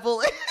high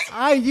level.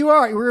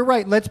 We're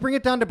right. Let's bring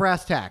it down to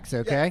brass tacks,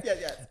 okay?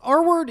 Yes.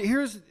 Our word,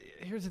 here's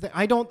the thing.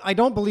 I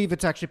don't believe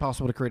it's actually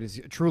possible to create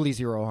a truly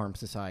zero harm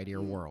society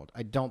or world.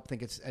 I don't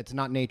think it's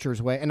not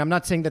nature's way. And I'm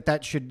not saying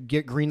that should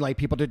get green light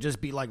people to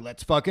just be like,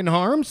 let's fucking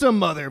harm some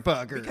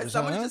motherfuckers. Because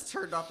somebody just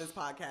turned off this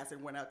podcast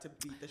and went out to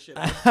beat the shit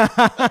out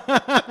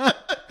of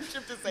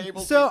ship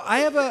disabled. So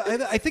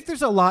I think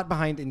there's a lot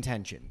behind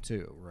intention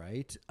too,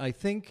 right? I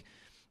think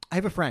I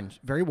have a friend,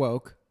 very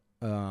woke,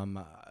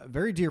 a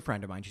very dear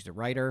friend of mine. She's a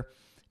writer.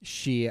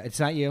 It's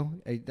not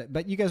you,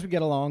 but you guys would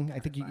get along. I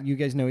think you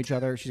guys know each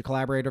other. She's a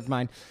collaborator of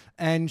mine.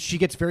 And she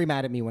gets very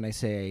mad at me when I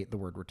say the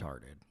word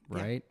retarded,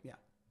 right? Yeah.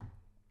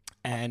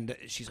 And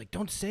she's like,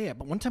 don't say it.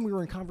 But one time we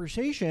were in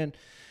conversation,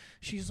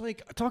 she's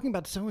like, talking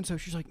about so-and-so.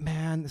 She's like,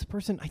 man, this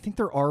person, I think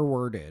they're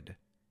R-worded.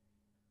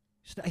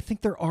 She said, I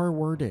think they're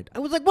R-worded. I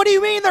was like, what do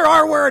you mean they're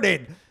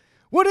R-worded?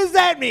 What does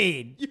that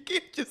mean? You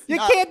can't just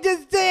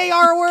say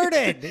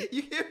R-worded.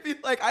 You can't be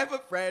like, I have a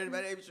friend,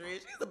 my name's Sheree.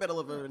 She's the middle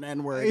of an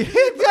N-word.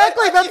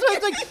 Exactly. That's what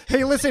it's like.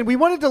 Hey, listen, we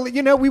wanted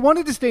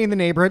to stay in the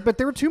neighborhood, but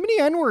there were too many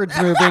N-words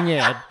moving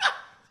in.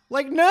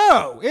 Like,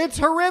 no, it's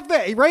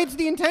horrific, right? It's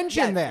the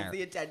intention there. It's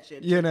the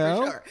intention. You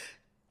know? For sure.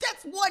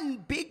 That's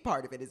one big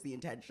part of it is the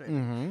intention.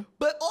 Mm-hmm.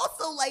 But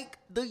also, like,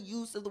 the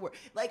use of the word.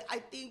 Like, I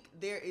think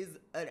there is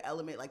an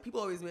element, like,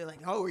 people always be like,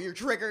 oh, you're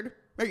triggered.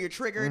 Or you're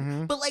triggered.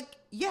 Mm-hmm. But, like,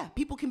 yeah,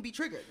 people can be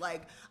triggered.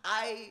 Like,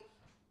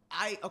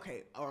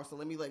 okay, also,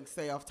 let me, like,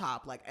 say off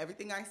top, like,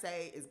 everything I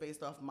say is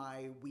based off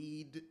my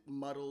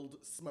weed-muddled,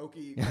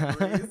 smoky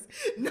memories.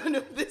 None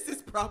of this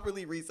is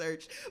properly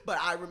researched.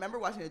 But I remember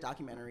watching a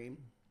documentary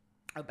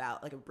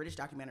about, like, a British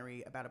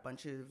documentary about a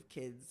bunch of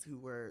kids who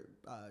were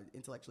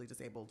intellectually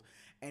disabled,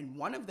 and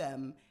one of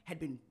them had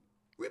been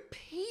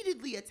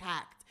repeatedly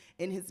attacked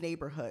in his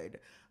neighborhood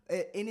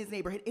in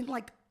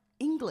like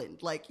England,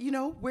 like, you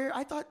know, where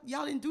I thought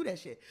y'all didn't do that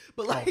shit.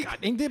 But like, oh God,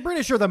 the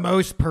British are the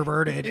most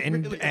perverted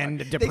and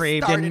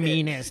depraved and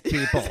meanest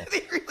people.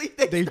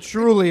 They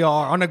truly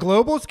are on a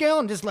global scale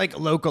and just like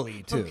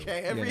locally too.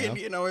 Okay, every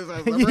Indian always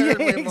has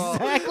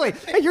exactly.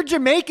 Hey, you're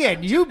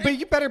Jamaican. You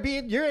better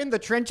be. You're in the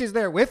trenches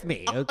there with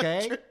me.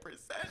 Okay.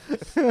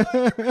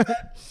 100%.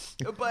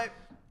 But.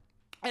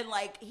 And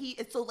like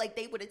so like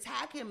they would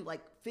attack him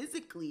like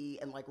physically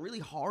and like really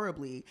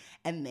horribly,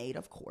 and they'd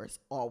of course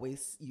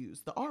always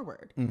use the R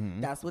word.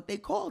 Mm-hmm. That's what they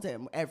called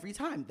him every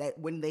time. That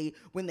when they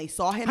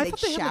saw him, they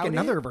shouted. Had like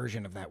another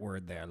version of that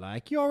word there,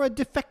 like you're a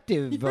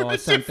defective or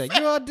something.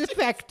 You're a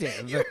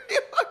defective.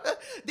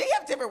 They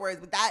have different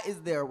words, but that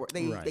is their word.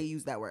 They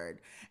use that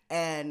word,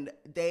 and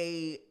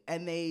they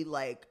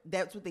like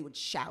that's what they would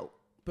shout.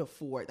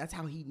 Before that's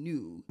how he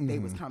knew they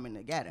was coming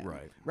to get him,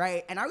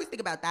 right? And I always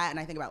think about that,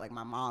 and I think about like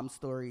my mom's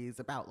stories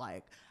about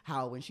like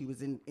how when she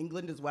was in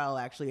England as well,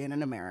 actually, and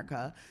in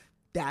America,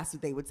 that's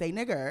what they would say,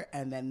 nigger,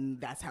 and then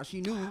that's how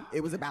she knew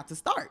it was about to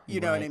start. You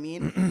know what I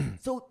mean?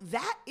 So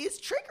that is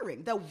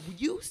triggering. The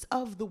use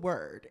of the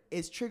word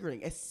is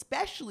triggering,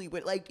 especially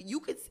with like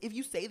if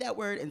you say that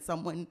word and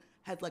someone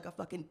has like a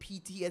fucking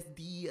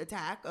PTSD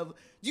attack of,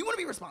 do you want to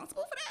be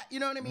responsible for that? You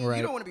know what I mean? Right.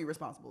 You don't want to be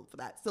responsible for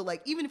that. So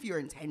like, even if your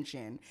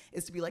intention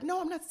is to be like,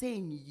 no, I'm not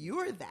saying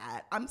you're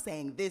that. I'm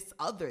saying this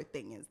other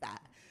thing is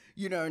that.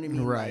 You know what I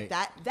mean? Right.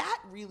 Like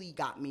that really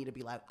got me to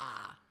be like,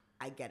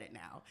 I get it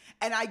now.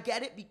 And I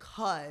get it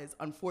because,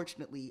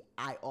 unfortunately,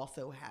 I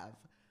also have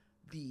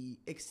the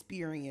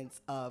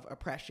experience of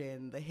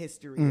oppression, the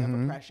history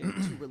of oppression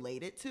to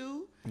relate it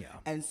to. Yeah.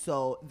 And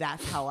so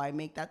that's how I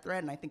make that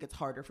thread. And I think it's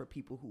harder for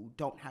people who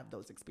don't have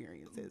those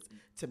experiences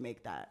to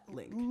make that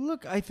link.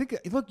 Look,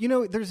 you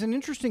know, there's an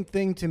interesting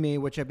thing to me,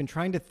 which I've been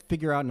trying to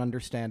figure out and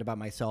understand about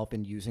myself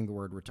in using the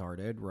word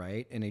retarded,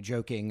 right? In a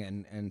joking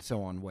and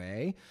so on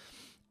way.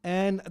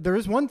 And there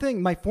is one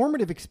thing, my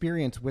formative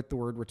experience with the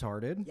word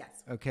retarded. Yes.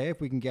 Okay, if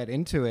we can get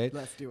into it.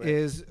 Let's do it.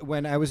 Is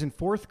when I was in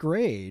 4th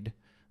grade.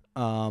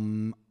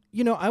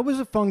 You know, I was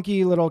a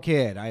funky little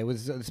kid. I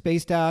was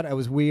spaced out. I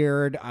was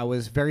weird. I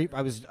was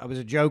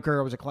a joker.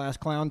 I was a class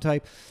clown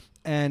type.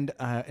 And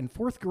in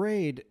 4th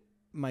grade,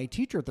 my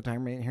teacher at the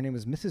time, her name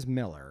was Mrs.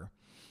 Miller.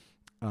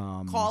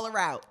 Call her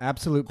out.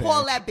 Absolute bitch.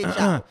 Call that bitch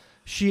out.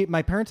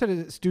 My parents had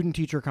a student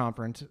teacher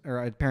conference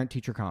or a parent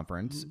teacher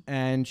conference,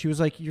 and she was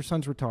like, "Your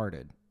son's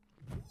retarded."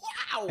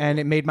 Wow. And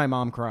it made my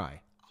mom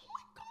cry.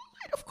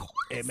 Of course.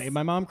 It made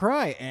my mom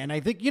cry. And I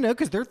think, you know,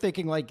 because they're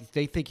thinking like,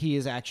 they think he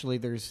is actually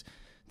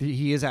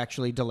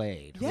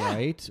delayed,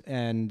 right?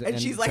 And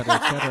she's like, et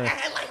cetera.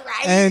 like,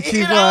 right? And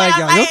she's like,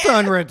 your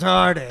son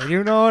retarded.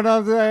 You know what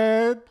I'm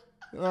saying?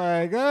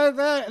 Like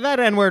that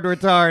N-word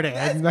retarded.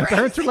 And my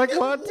parents were like,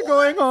 "What's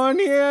going on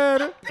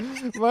here?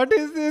 What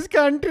is this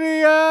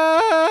country?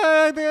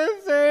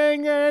 They're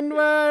saying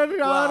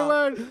N-word,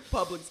 R-word."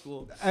 Public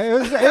school.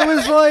 It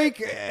was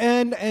like,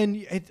 and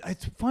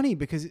it's funny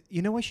because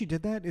you know why she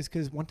did that is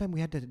because one time we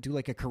had to do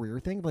like a career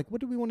thing. Like,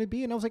 what do we want to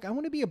be? And I was like, I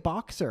want to be a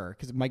boxer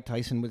because Mike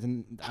Tyson was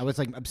in. I was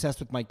like obsessed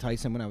with Mike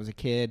Tyson when I was a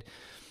kid.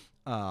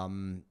 He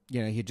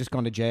had just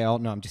gone to jail.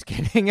 No, I'm just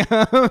kidding.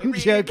 I'm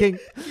joking.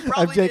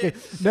 I'm joking.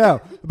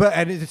 No, but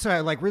so I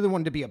like really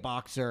wanted to be a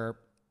boxer.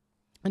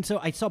 And so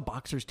I saw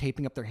boxers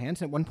taping up their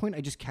hands. And at one point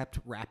I just kept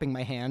wrapping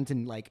my hands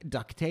in like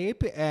duct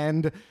tape.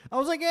 And I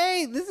was like,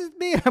 hey, this is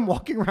me. I'm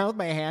walking around with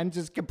my hands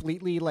just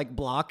completely like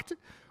blocked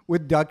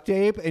with duct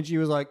tape. And she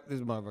was like, this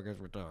motherfucker's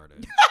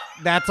retarded.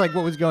 That's like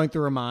what was going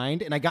through her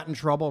mind. And I got in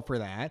trouble for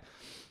that.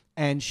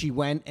 And she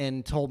went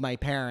and told my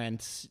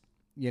parents,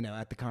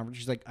 at the conference,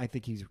 she's like, I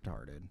think he's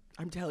retarded.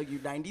 I'm telling you,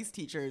 90s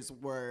teachers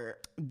were...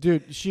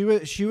 Dude, she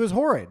was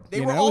horrid.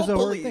 They were all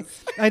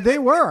bullies. They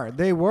were.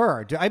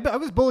 I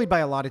was bullied by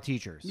a lot of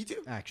teachers. Me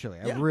too. Actually,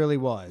 Yeah. I really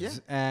was. Yeah.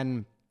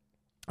 And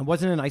it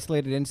wasn't an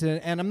isolated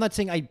incident. And I'm not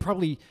saying I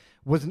probably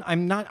wasn't...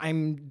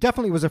 I'm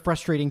definitely was a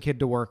frustrating kid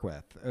to work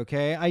with,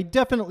 okay? I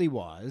definitely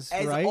was,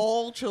 As right?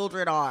 all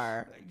children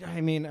are. I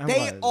mean,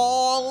 They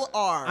all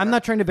are. I'm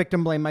not trying to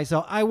victim blame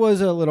myself. I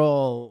was a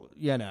little,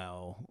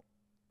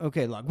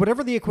 Okay, look,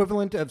 whatever the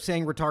equivalent of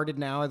saying retarded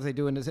now as I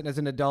do as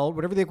an adult,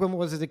 whatever the equivalent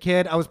was as a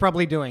kid, I was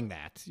probably doing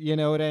that. You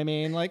know what I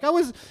mean? Like I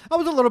was a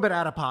little bit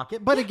out of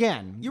pocket, but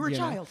again, you were a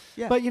child.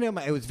 Yeah. But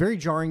it was very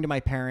jarring to my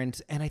parents,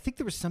 and I think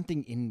there was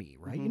something in me,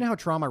 right? You know how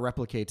trauma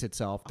replicates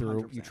itself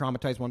through 100%. you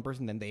traumatize one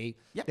person, then they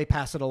Yep.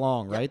 pass it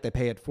along, right? They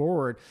pay it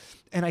forward.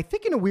 And I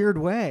think in a weird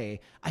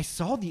way, I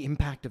saw the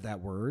impact of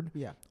that word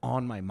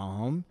on my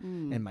mom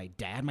and my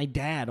dad. My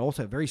dad,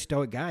 also a very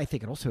stoic guy, I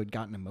think it also had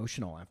gotten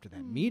emotional after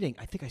that meeting.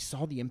 I think I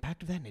saw the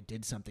impact of that and it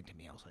did something to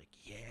me. I was like,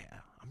 yeah,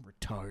 I'm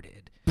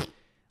retarded.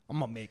 I'm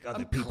going to make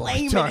other people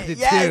retarded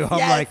too. I'm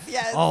like,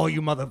 oh,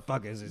 you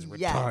motherfuckers is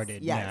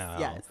retarded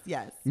now.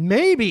 Yes.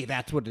 Maybe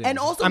that's what it is. And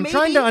also I'm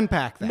trying to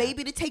unpack that.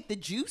 Maybe to take the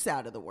juice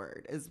out of the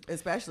word,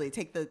 especially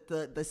take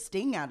the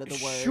sting out of the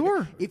word.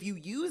 Sure. If you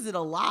use it a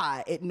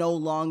lot, it no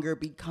longer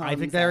becomes. I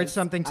think there is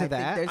something to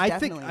that. I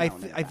think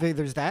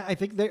there's that. I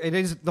think it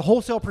is the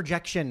wholesale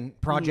projection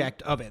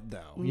project of it,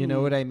 though. You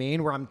know what I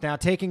mean? Where I'm now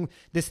taking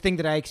this thing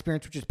that I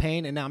experienced, which is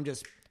pain, and now I'm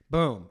just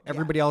boom.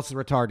 Everybody else is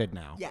retarded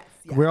now. Yes.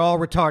 We're all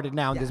retarded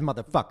now. This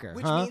motherfucker,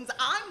 which means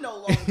I'm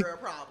no longer a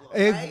problem.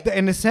 Right?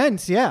 In a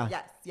sense, yeah.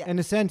 Yes. In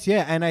a sense,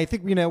 yeah. And I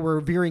think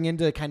we're veering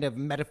into kind of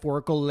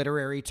metaphorical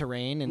literary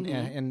terrain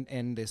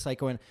and the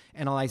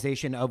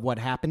psychoanalyzation of what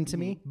happened to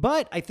me.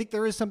 But I think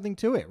there is something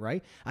to it,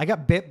 right? I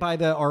got bit by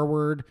the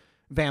R-word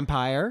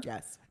vampire.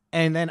 Yes.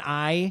 And then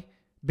I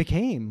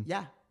became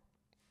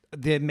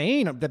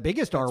the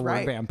biggest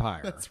R-word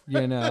vampire. That's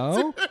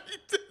right.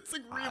 It's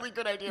a really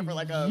good idea for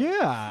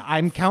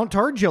I'm Count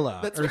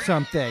Targula or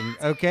something.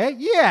 Okay.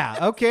 Yeah.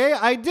 Okay.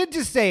 I did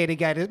just say it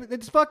again.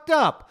 It's fucked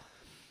up.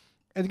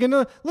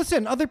 And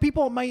listen, other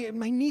people, my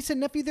niece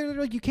and nephew, they're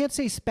like, you can't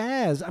say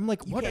spaz. I'm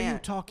like, what are you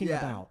talking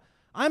about?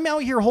 I'm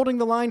out here holding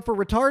the line for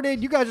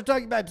retarded. You guys are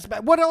talking about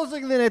spaz. What else are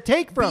they going to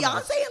take from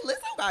us? Beyonce and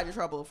Lizzo got in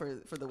trouble for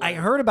the word. I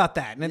heard about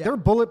that. And they're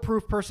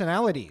bulletproof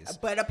personalities.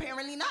 But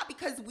apparently not,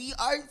 because we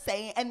are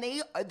saying, and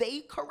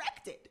they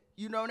corrected.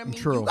 You know what I mean?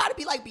 True. You got to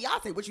be like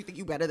Beyonce. What, you think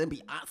you better than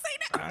Beyonce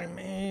now? I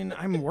mean,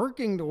 I'm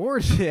working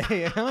towards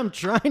it. I'm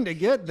trying to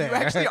get there. You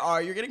actually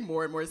are. You're getting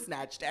more and more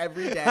snatched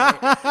every day.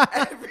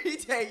 Every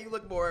day you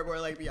look more and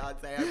more like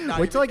Beyonce.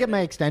 Wait till I get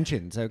my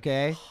extensions,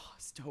 okay?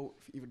 Don't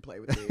even play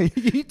with me.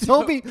 You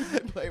told me.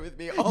 Play with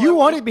me. You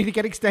wanted me to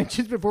get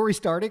extensions before we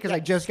started because I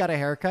just got a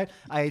haircut.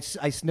 I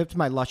snipped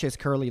my luscious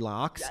curly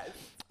locks.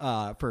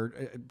 Yes.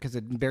 Because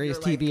of various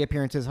TV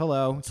appearances.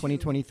 Hello,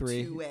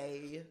 2023.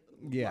 2A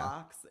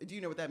locks. Do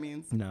you know what that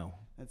means? No.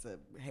 That's a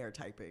hair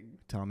typing.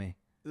 Tell me.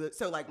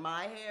 So like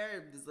my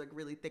hair is like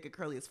really thick and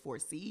curly. It's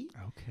 4C.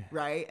 Okay.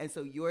 Right? And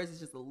so yours is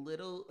just a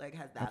little, like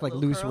has that like little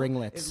loose curl.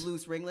 ringlets. It's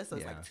loose ringlets, so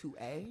it's like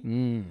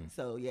 2A.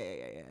 So yeah.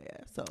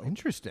 So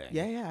interesting.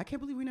 Yeah. I can't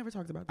believe we never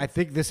talked about this. I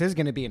think this is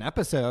going to be an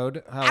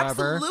episode,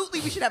 however.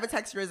 Absolutely, we should have a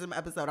texturism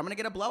episode. I'm going to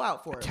get a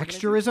blowout for it.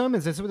 Texturism?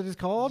 Is this what it is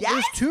called? Yes,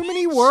 There's too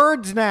many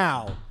words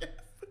now.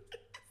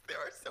 There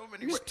are so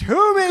many There's words.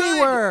 too many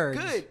words.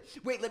 Good.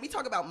 Wait, let me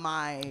talk about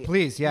my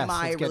let's get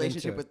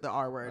relationship into it. with the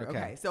R word.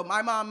 Okay. So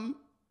my mom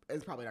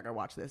is probably not gonna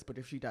watch this, but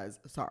if she does,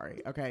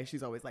 sorry. Okay.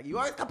 She's always like, you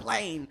always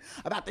complain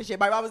about this shit.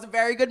 My mom was a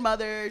very good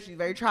mother. She's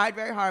tried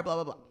very hard,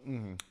 blah, blah, blah.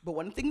 But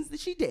one of the things that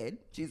she did,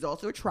 she's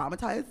also a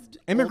traumatized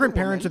immigrant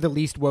parents are the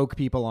least woke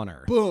people on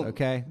earth. Boom.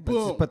 Okay?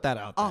 Let's just put that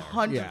out there.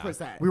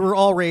 100%. We were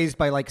all raised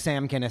by like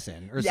Sam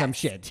Kinison or some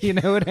shit. You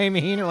know what I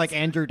mean? Or like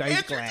Andrew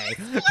Dice Clay.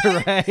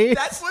 Right?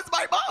 That's what's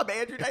my mom.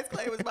 Andrew Dice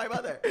Clay was my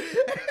mother.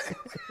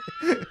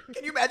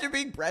 Can you imagine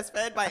being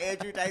breastfed by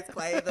Andrew Dice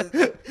Clay?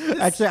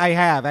 Actually, I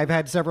have. I've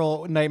had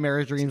several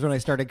nightmarish dreams when I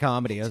started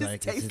comedy. I was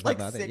like, tastes this is like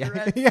about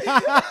cigarettes. it.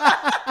 Yeah.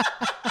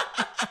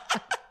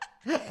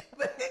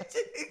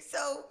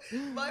 So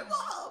My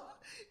mom,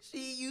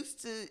 she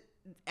used to,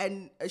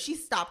 and she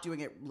stopped doing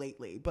it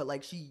lately, but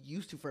like she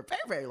used to for a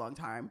very, very long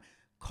time,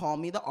 call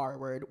me the R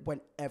word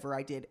whenever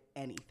I did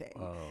anything.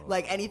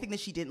 Like anything that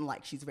she didn't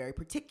like. She's very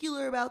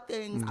particular about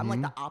things. I'm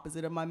like the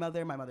opposite of my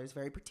mother. My mother's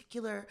very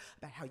particular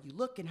about how you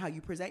look and how you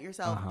present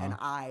yourself. And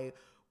I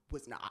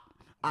was not.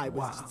 I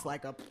was just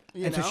like a,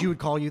 so she would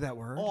call you that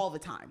word? All the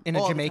time. In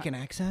a Jamaican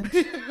accent?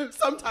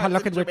 Sometimes. I'm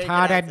looking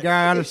retarded,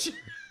 girl.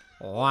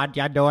 What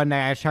you doing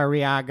there,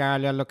 Sharia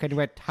girl? You're looking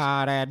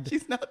retarded.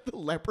 She's not the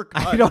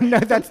leprechaun. I don't know.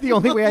 That's the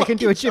only way I can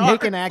do a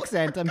Jamaican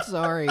accent. I'm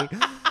sorry.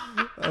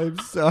 I'm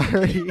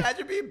sorry.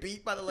 Imagine being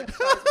beat by the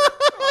leprechaun.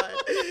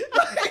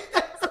 Like,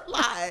 that's a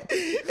lie.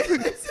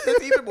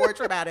 It's even more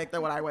traumatic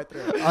than what I went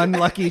through.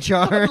 Unlucky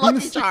Charms.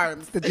 Unlucky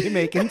Charms. The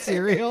Jamaican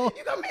cereal.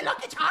 You gonna be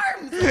Lucky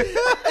Charms.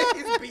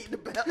 He's beating the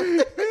bell.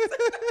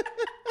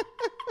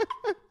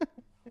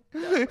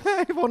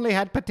 I've only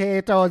had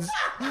potatoes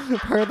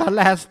for the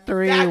last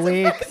 3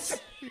 weeks.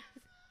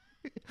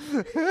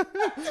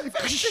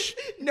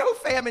 No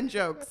famine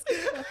jokes.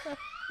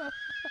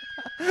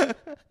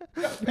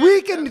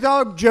 We can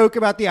joke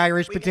about the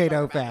Irish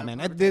potato famine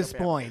at this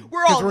point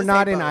because we're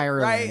not in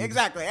Ireland, right?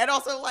 Exactly, and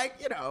also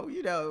like y'all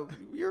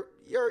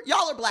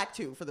are black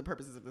too for the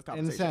purposes of this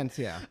conversation. In a sense,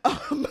 yeah.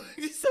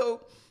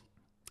 So,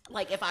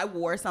 like if I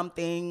wore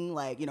something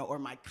like or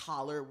my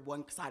collar,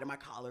 one side of my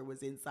collar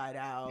was inside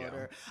out,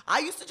 or I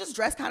used to just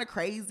dress kind of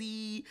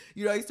crazy.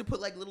 I used to put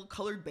like little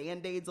colored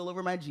Band-Aids all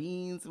over my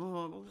jeans.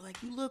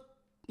 Like you look,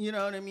 you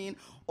know what I mean,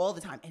 all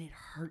the time, and it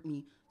hurt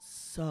me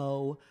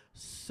so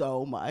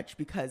much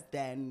because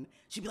then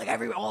she'd be like,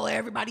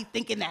 everybody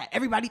thinking that.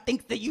 Everybody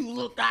thinks that you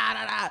look da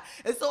da da.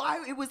 And so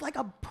it was like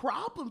a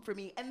problem for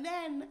me. And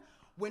then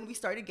when we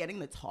started getting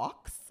the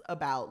talks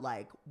about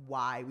like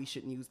why we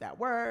shouldn't use that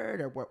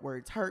word or what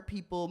words hurt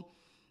people,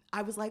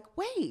 I was like,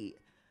 wait,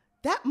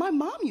 that my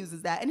mom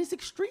uses that and it's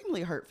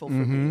extremely hurtful for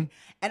me.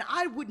 And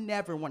I would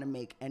never want to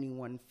make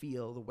anyone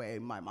feel the way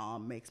my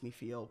mom makes me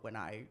feel when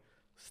I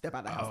step out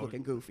of the house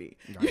looking goofy.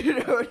 Right. You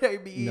know what I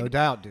mean? No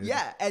doubt, dude.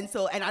 Yeah. And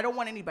I don't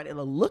want anybody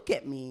to look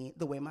at me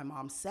the way my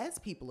mom says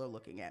people are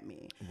looking at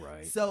me.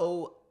 Right.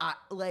 So that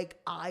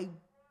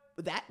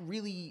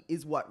really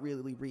is what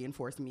really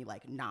reinforced me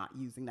like not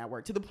using that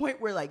word to the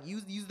point where like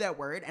use that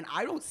word and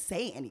I don't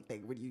say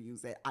anything when you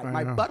use it.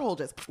 My butthole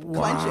just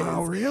clenches.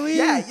 Wow, really?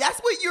 Yeah, that's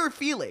what you're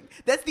feeling.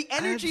 That's the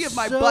energy of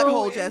my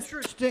butthole just.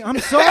 Interesting. I'm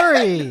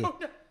sorry.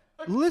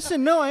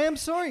 Listen, no, I am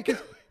sorry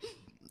because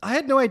I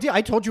had no idea.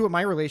 I told you what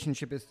my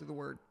relationship is to the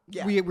word.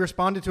 Yeah. We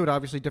responded to it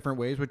obviously different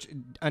ways, which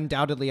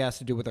undoubtedly has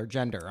to do with our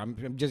gender.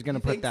 I'm just going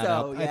to put that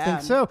up. Yeah. I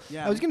think so.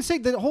 Yeah. I was going to say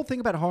the whole thing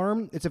about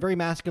harm, it's a very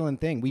masculine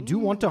thing. We do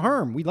want to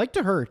harm. We like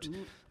to hurt.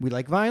 We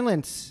like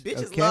violence.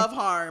 Bitches love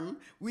harm.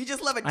 We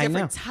just love a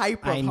different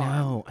type of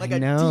harm. Like a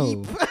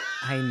deep.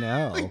 I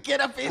know. Get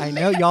up in there. I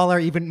know y'all are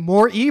even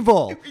more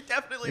evil. We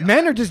definitely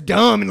Men are just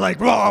dumb and like,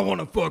 I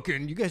want to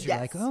fucking. You guys are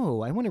like,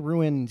 I want to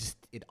ruin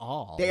it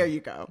all. There you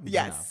go.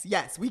 Yes.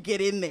 We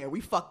get in there.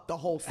 We fuck the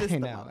whole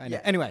system up. I know.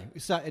 Yeah. Anyway,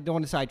 I don't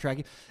want to sidetrack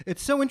you.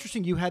 It's so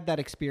interesting you had that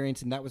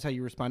experience and that was how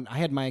you responded. I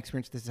had my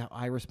experience. This is how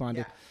I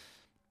responded. Yeah.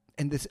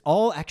 And this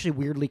all actually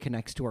weirdly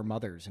connects to our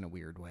mothers in a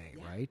weird way,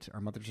 right?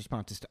 Our mothers'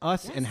 responses to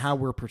us and how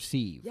we're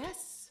perceived.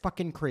 Yes.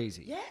 Fucking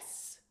crazy.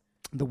 Yes.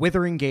 The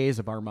withering gaze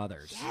of our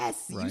mothers.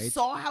 Yes. Right? You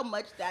saw how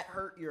much that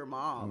hurt your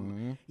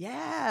mom.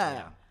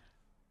 Yeah.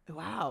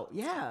 Wow.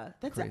 Yeah.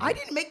 That's it. I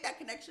didn't make that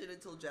connection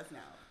until just now.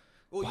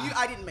 Well,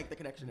 I didn't make the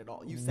connection at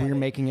all. You said we're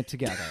making it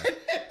together.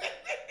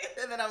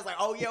 And then I was like,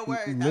 oh, yeah,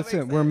 word.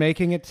 Listen, we're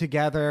making it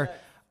together.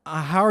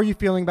 How are you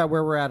feeling about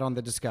where we're at on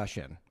the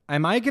discussion?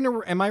 Am I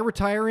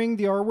retiring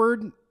the R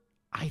word?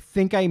 I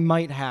think I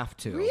might have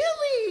to.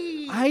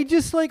 Really? I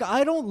just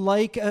I don't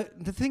like,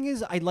 the thing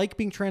is, I like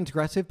being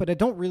transgressive, but I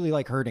don't really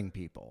like hurting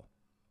people.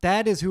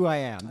 That is who I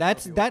am.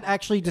 That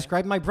actually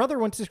described, my brother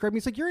once described me.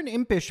 He's like, you're an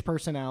impish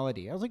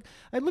personality. I was like,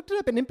 I looked it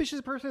up. An impish is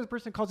a person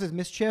that causes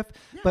mischief,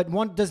 but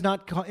one does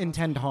not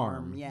intend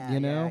harm. Yeah, you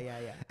know? Yeah.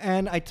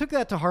 And I took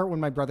that to heart when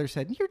my brother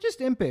said, you're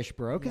just impish,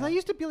 bro. Because I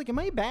used to be like, am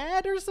I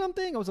bad or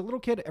something? I was a little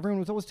kid.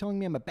 Everyone was always telling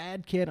me I'm a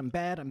bad kid. I'm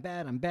bad.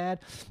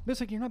 But it's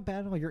like, you're not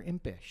bad at all. You're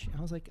impish. And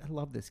I was like, I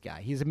love this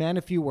guy. He's a man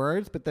of few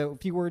words, but the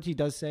few words he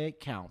does say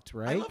count,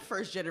 right? I love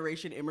first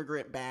generation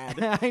immigrant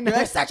bad. I know.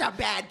 You're such a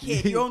bad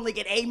kid. You only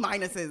get A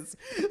minuses.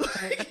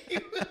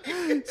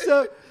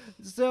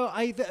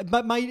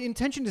 But my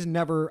intention is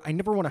I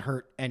never want to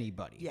hurt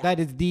anybody. Yeah. That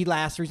is the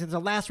last reason. It's the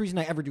last reason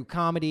I ever do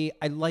comedy.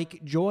 I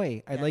like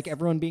joy. I like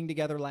everyone being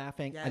together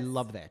laughing. I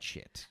love that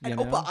shit.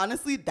 But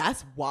honestly,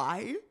 that's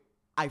why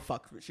I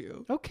fucked with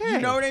you. Okay. You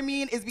know what I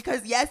mean? It's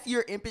because, yes,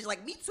 you're impish.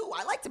 Like, me too.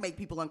 I like to make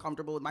people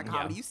uncomfortable with my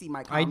comedy. You see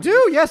my comedy. I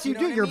do. Yes, you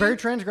do. You're I mean? very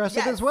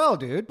transgressive as well,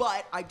 dude.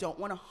 But I don't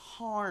want to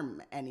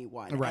harm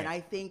anyone. Right. And I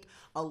think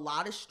a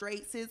lot of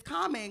straight cis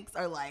comics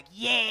are like,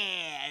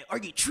 yeah, are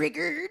you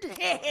triggered?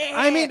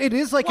 I mean, it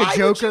is like a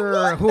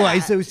Joker who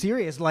is so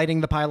serious,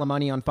 lighting the pile of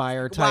money on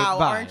fire type vibe,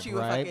 aren't you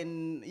right? a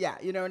fucking,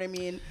 you know what I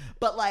mean?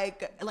 But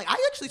like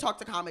I actually talked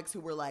to comics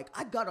who were like,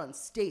 I got on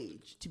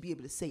stage to be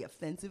able to say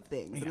offensive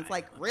things. And it's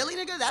like, really,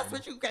 nigga? That's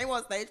what you came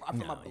on stage for? I'm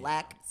from a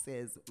black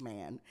cis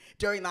man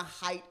during the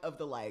height of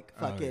the like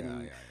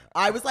fucking.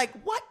 I was like,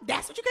 what?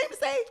 That's what you came to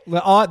say?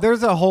 Well,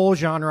 there's a whole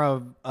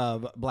genre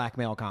of black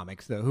male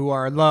comics though who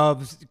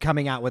loves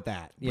coming out with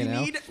that. You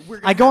know,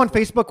 I go on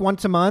Facebook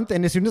once a month,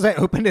 and as soon as I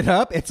open it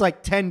up, it's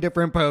like 10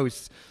 different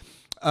posts.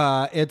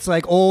 It's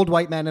like old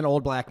white men and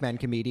old black men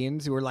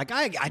comedians who are like,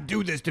 I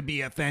do this to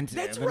be offensive.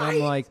 That's and right. I'm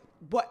like,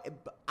 what?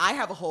 I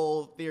have a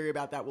whole theory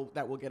about that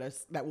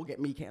will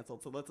get me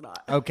canceled. So let's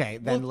not. Okay,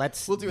 then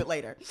we'll do it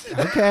later.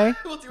 Okay,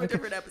 we'll do a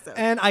different episode.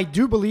 And I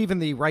do believe in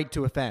the right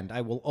to offend.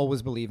 I will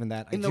always believe in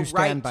that. I do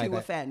stand by that.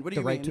 Offend. What do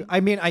you mean? I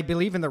mean, I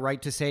believe in the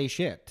right to say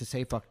shit, to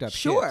say fucked up shit.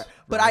 Sure,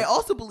 but right? I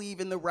also believe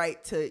in the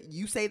right to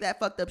you say that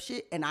fucked up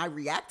shit and I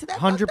react to that.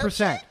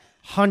 100%.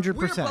 100%.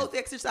 We're both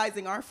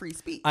exercising our free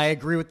speech. I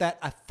agree with that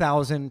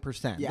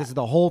 1,000%. Yeah. This is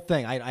the whole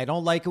thing. I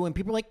don't like it when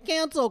people are like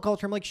cancel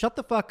culture. I'm like, shut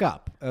the fuck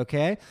up,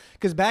 okay?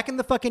 Because back in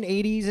the fucking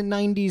 80s and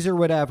 90s or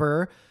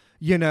whatever,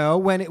 you know,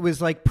 when it was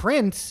like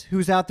Prince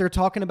who's out there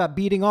talking about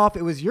beating off,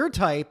 it was your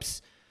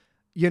types,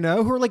 you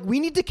know, who are like, we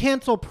need to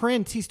cancel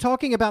Prince. He's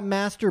talking about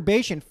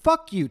masturbation.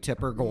 Fuck you,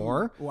 Tipper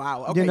Gore.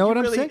 Wow. Okay. You know what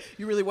I'm saying?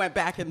 You really went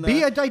back in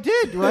the... I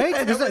did,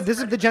 right? This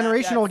is the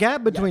generational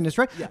gap between us,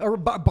 right? Yeah. Or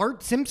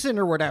Bart Simpson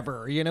or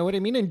whatever, you know what I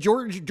mean? And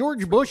George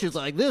Bush is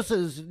like,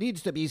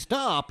 needs to be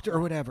stopped or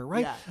whatever,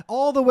 right? Yeah.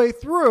 All the way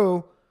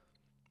through...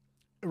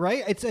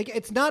 Right? It's like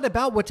it's not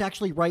about what's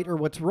actually right or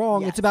what's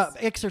wrong. Yes. It's about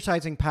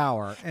exercising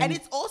power. And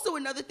it's also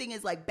another thing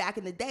is like back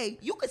in the day,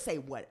 you could say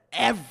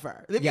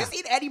whatever. Have you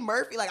seen Eddie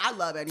Murphy? Like I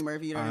love Eddie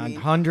Murphy, you know what I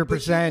mean?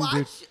 100%.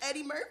 Watch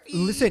Eddie Murphy.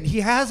 Listen, he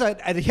has a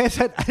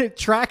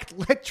track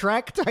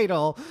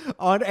title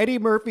on Eddie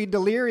Murphy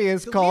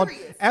Delirious called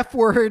F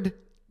Word.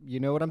 You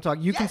know what I'm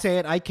talking. You can say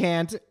it. I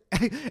can't.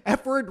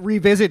 F Word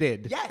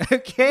Revisited. Yes.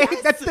 Okay?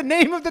 Yes. That's the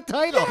name of the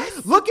title.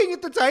 Yes. Looking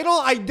at the title,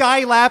 I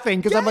die laughing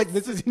because I'm like,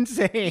 this is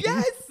insane.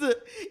 Yes.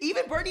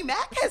 Even Bernie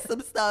Mac has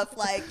some stuff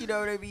like, you know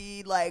what I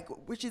mean? Like,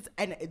 which is,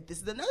 and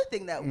this is another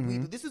thing that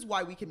this is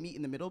why we can meet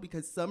in the middle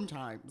because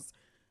sometimes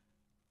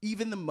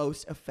even the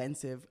most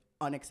offensive,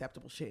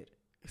 unacceptable shit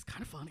is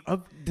kind of funny.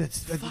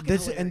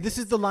 This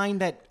is the line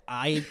that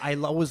I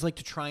always like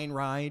to try and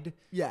ride.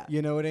 Yeah.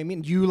 You know what I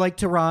mean? You like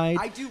to ride.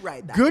 I do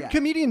ride that. Good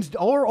comedians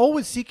are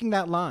always seeking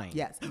that line.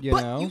 Yes. You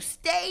but know? you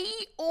stay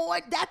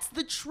on, that's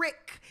the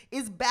trick,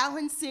 is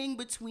balancing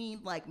between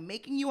like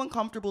making you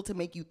uncomfortable to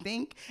make you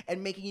think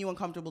and making you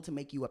uncomfortable to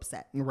make you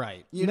upset.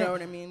 Right. You know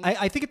what I mean?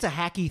 I think it's a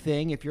hacky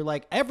thing if you're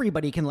like,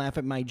 everybody can laugh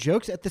at my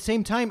jokes. At the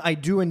same time, I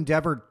do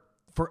endeavor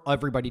for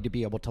everybody to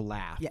be able to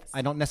laugh. Yes.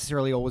 I don't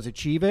necessarily always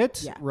achieve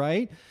it.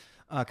 Yeah.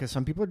 Because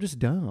some people are just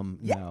dumb.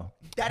 Yeah. No.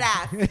 That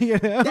ass. You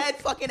know?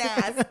 That fucking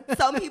ass.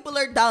 Some people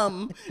are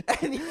dumb.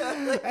 You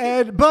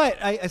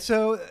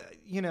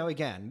know,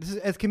 again,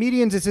 as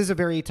comedians, this is a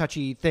very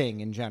touchy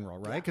thing in general,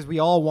 right? Because we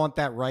all want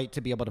that right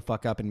to be able to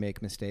fuck up and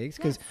make mistakes.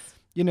 Because,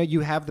 you know, you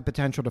have the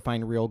potential to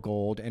find real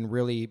gold and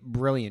really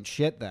brilliant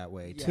shit that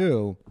way,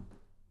 too.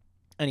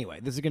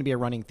 Anyway, this is going to be a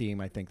running theme,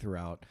 I think,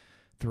 throughout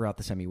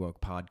the Semi-Woke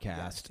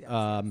podcast.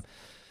 Yes.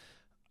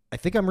 I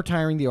think I'm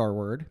retiring the R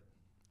word.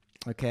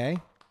 Okay.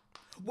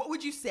 What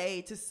would you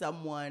say to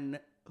someone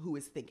who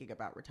is thinking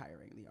about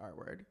retiring the R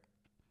word?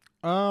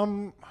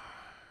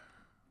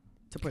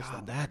 To push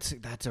them.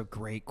 That's a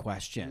great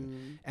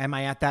question. Am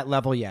I at that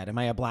level yet? Am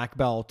I a black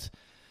belt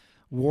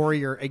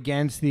warrior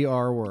against the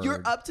R word?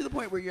 You're up to the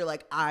point where you're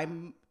like, I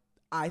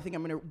think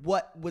I'm gonna.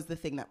 What was the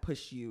thing that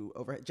pushed you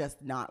over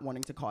just not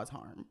wanting to cause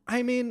harm?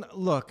 I mean,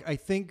 look, I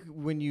think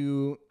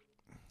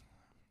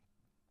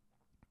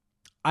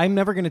I'm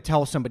never going to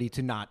tell somebody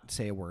to not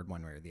say a word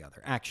one way or the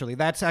other. Actually,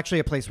 that's actually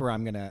a place where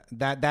I'm going to,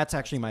 that's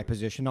actually my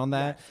position on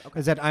that,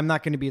 is that I'm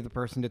not going to be the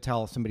person to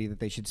tell somebody that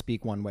they should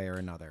speak one way or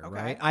another,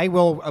 right? I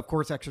will, of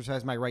course,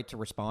 exercise my right to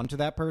respond to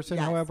that person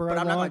however I want.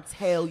 But I'm not going to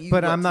tell you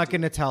But I'm not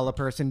going to tell a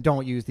person,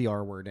 don't use the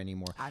R word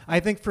anymore. I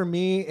think for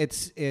me,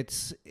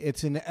 it's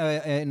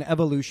an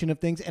evolution of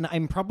things, and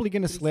I'm probably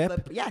going to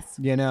slip. Yes.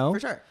 You know?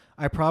 For sure.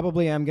 I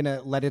probably am going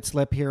to let it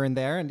slip here and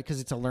there, and because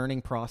it's a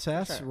learning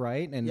process,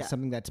 right? And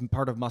something that's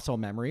part of muscle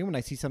memory. When I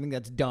see something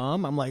that's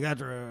dumb, I'm like,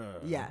 that's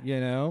you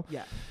know?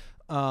 Yeah.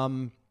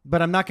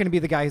 But I'm not going to be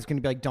the guy who's going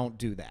to be like, don't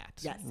do that.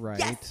 Yes. Right.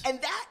 Yes.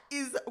 And that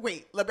is,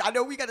 I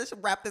know we got to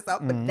wrap this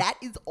up, but that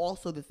is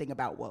also the thing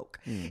about woke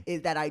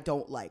is that I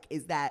don't like,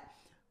 is that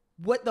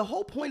what the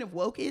whole point of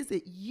woke is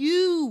that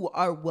you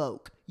are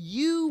woke.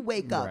 You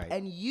wake up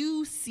and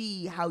you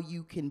see how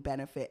you can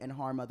benefit and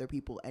harm other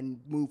people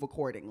and move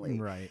accordingly.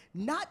 Right.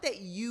 Not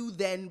that you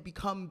then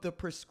become the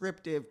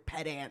prescriptive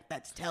pedant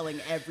that's telling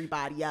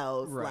everybody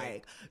else,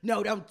 like,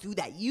 no, don't do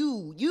that.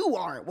 You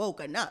aren't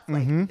woke enough.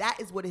 Like that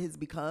is what it has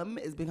become.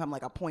 It's become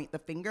like a point the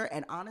finger.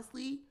 And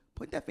honestly,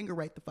 point that finger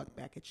right the fuck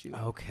back at you.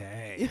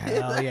 Okay.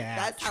 Hell yeah.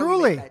 That's truly, how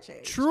we make that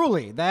change.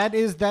 Truly. That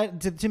is that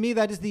to me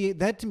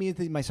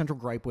is my central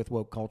gripe with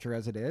woke culture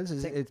as it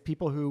is it's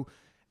people who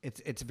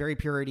it's very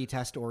purity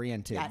test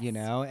oriented, Yes. you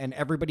know, and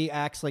everybody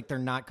acts like they're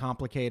not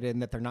complicated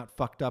and that they're not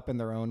fucked up in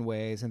their own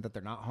ways and that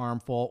they're not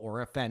harmful or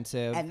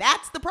offensive. And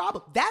that's the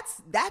problem.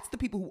 That's the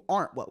people who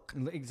aren't woke.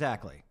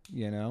 Exactly.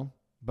 You know,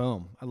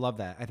 boom. I love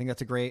that. I think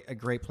that's a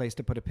great place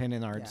to put a pin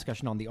in our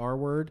discussion on the R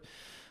word.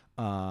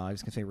 I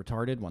was gonna say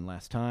retarded one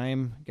last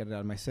time. Get it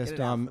out of my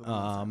system.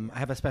 I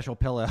have a special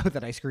pillow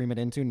that I scream it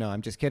into. No,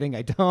 I'm just kidding.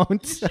 I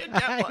don't. You should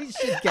get one. I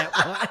should get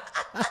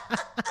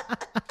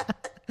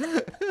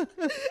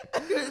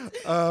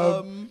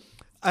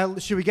one.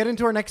 Should we get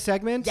into our next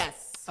segment?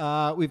 Yes.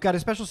 We've got a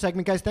special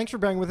segment, guys. Thanks for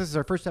bearing with us. This is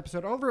our first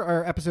episode. All of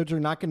our episodes are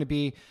not going to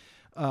be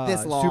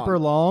This long. super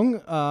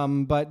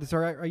long, but it's all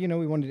right. You know,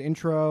 we wanted an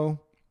intro.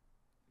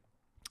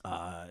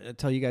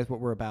 Tell you guys what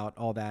we're about,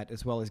 all that,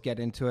 as well as get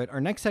into it.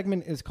 Our next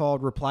segment is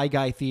called Reply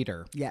Guy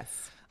Theater.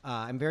 Yes.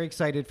 I'm very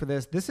excited for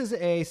this. This is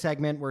a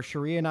segment where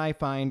Sharia and I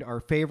find our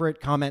favorite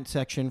comment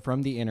section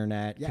from the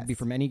internet. Yes. Could be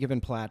from any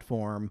given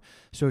platform,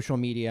 social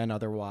media and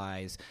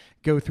otherwise.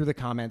 Go through the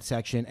comment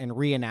section and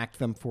reenact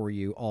them for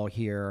you all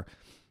here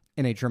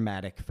in a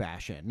dramatic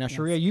fashion. Now,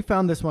 Sharia, you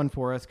found this one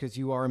for us because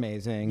you are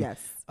amazing. Yes.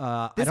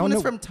 This one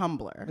is from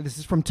Tumblr. This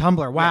is from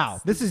Tumblr. Wow.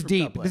 Yes, this is from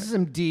deep. Tumblr. This is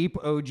some deep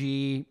OG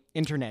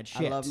internet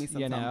shit. I love me some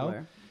you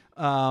know?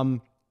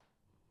 Tumblr.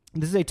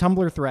 This is a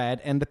Tumblr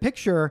thread, and the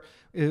picture,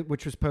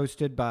 which was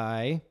posted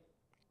by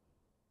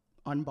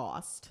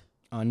Unbossed.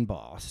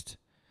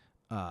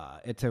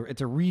 It's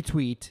a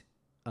retweet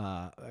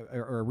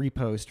or a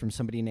repost from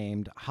somebody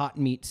named Hot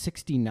Meat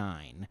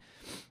 69.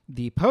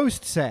 The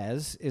post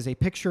is a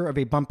picture of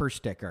a bumper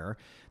sticker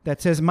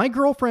that says, "My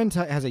girlfriend,"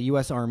 has a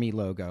U.S. Army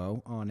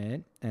logo on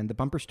it, and the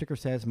bumper sticker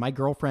says, "My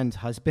girlfriend's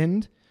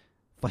husband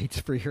fights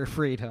for your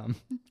freedom."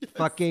 Yes.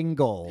 Fucking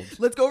gold.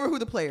 Let's go over who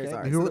the players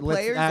are. So the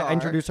players are...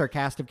 introduce our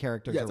cast of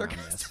characters Yes, around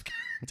this.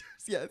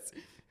 Yes.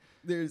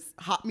 There's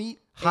Hot Meat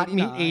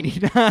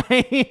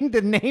 89.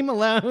 The name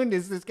alone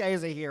is this guy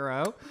is a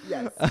hero.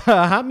 Yes.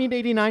 Hot Meat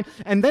 89.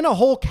 And then a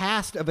whole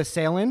cast of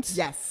assailants.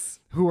 Yes.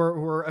 Who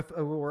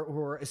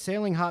are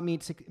assailing Hot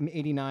Meat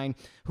 89,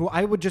 who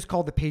I would just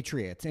call the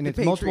Patriots. And it's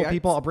multiple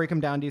people. I'll break them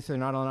down to you so they're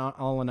not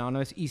all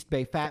anonymous. East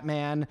Bay Fat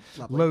Man,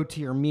 Low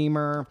Tier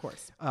Memer, of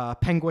course,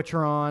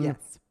 Penguitron,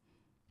 yes,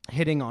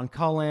 Hitting on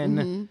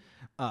Cullen,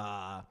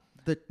 the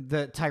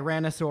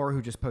Tyrannosaur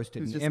who just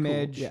posted an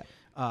image, cool.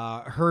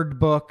 Yeah. Herd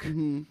Book,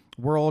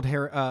 World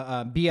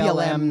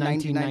BLM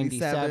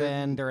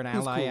 1997. They're an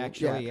ally, cool.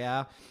 Actually,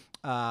 yeah.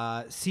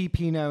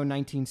 CPino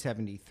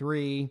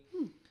 1973.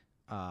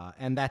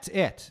 And that's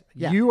it.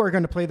 Yeah. You are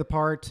going to play the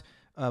part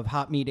of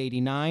Hot Meat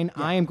 89.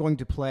 Yeah. I am going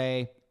to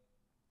play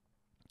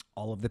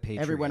all of the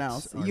Patriots. Everyone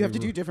else. You have to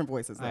do different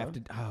voices, though. I have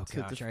to. Oh,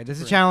 gosh. All right.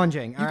 This is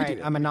challenging. All right.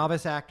 I'm a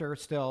novice actor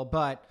still,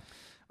 but...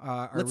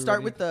 let's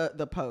start with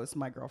the post,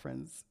 my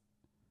girlfriend's.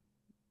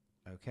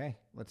 Okay.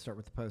 Let's start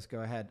with the post.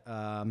 Go ahead.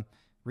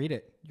 Read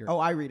it.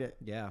 I read it.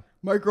 Yeah.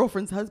 My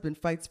girlfriend's husband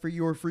fights for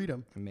your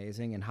freedom.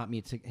 Amazing. And Hot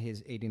Meat's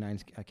his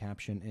 89's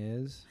caption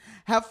is...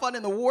 Have fun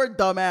in the war,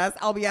 dumbass.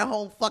 I'll be at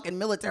home fucking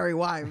military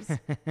wives.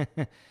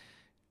 All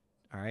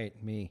right.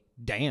 Me.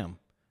 Damn.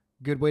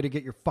 Good way to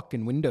get your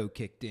fucking window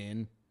kicked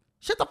in.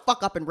 Shut the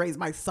fuck up and raise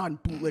my son,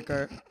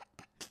 bootlicker.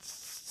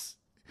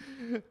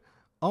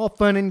 All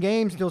fun and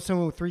games till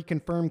someone with 3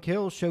 confirmed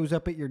kills shows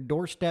up at your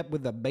doorstep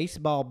with a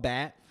baseball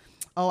bat.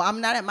 Oh,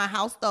 I'm not at my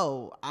house,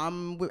 though.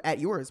 I'm at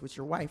yours with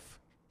your wife.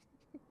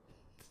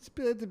 It's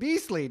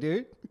beastly,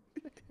 dude.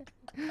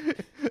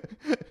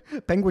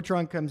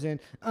 Penguitron comes in.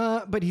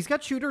 But he's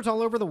got shooters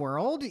all over the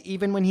world,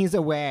 even when he's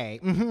away.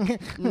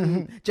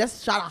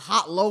 Just shot a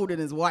hot load in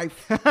his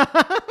wife.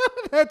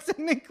 That's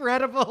an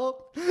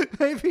incredible...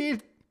 I mean...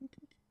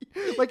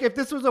 Like, if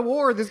this was a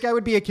war, this guy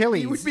would be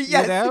Achilles. He would be,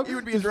 yes. You know? He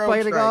would be a drone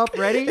fighting strike. Off.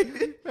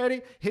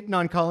 Ready? Hitting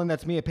on Cullen.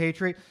 That's me, a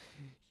Patriot.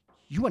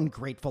 You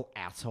ungrateful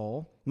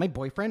asshole. My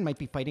boyfriend might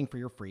be fighting for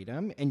your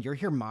freedom, and you're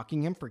here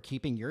mocking him for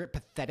keeping your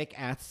pathetic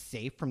ass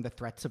safe from the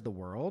threats of the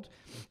world.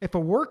 If a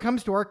war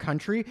comes to our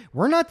country,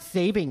 we're not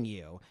saving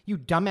you. You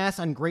dumbass,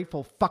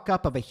 ungrateful fuck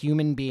up of a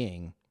human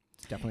being.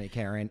 It's definitely a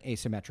Karen,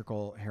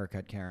 asymmetrical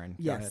haircut Karen.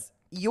 Yes.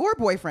 Your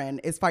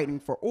boyfriend is fighting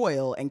for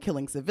oil and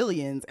killing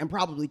civilians and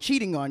probably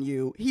cheating on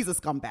you. He's a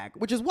scumbag,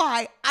 which is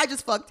why I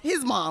just fucked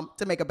his mom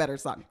to make a better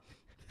son.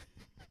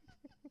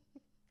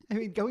 I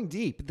mean, going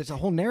deep. There's a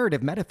whole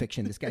narrative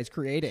metafiction this guy's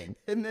creating.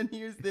 And then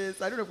here's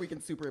this. I don't know if we can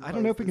superimpose. I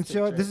don't know if we can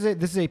show it. This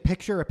is a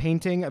picture, a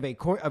painting of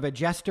a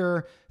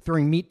jester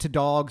throwing meat to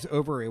dogs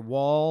over a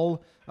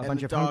wall. A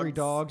bunch of hungry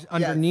dogs.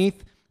 Underneath,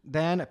 yes.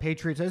 Then a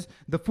patriot says,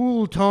 "The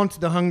fool taunts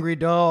the hungry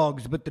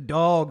dogs, but the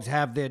dogs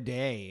have their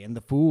day, and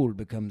the fool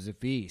becomes a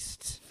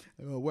feast."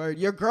 Oh, word.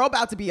 Your girl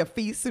about to be a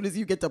feast as soon as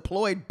you get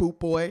deployed, boot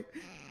boy.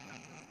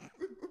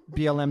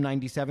 BLM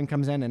 97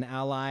 comes in, an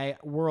ally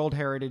World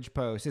Heritage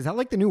Post. Is that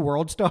like the new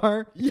World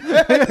Star?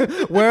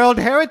 Yes. World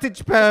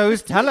Heritage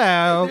Post.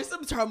 Hello. There's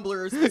some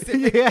Tumblr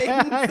specific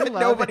things that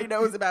nobody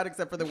knows about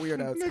except for the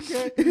weirdos.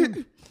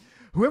 Okay.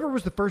 Whoever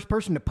was the first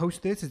person to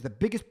post this is the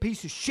biggest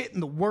piece of shit in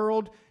the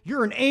world.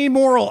 You're an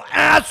amoral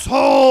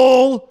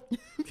asshole.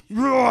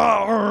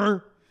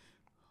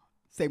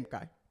 Same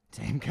guy.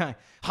 Same guy.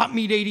 Hot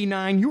Meat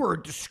 89, you are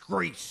a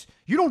disgrace.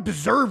 You don't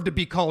deserve to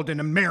be called an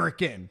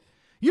American.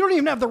 You don't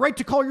even have the right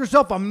to call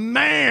yourself a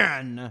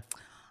man.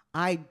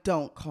 I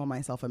don't call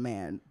myself a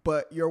man,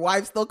 but your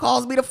wife still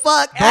calls me to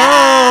fuck.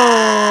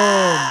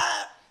 Boom!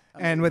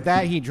 And with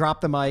that, he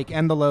dropped the mic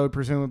and the load,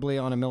 presumably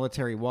on a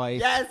military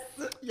wife. Yes.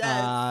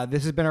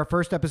 This has been our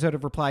first episode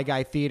of Reply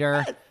Guy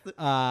Theater.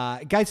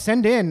 Yes. Guys,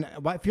 send in.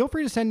 Feel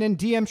free to send in.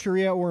 DM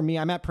Sharia or me.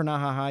 I'm at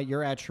Pranahaha.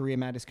 You're at Sharia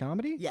Mattis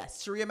Comedy?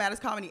 Yes. Sharia Mattis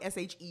Comedy.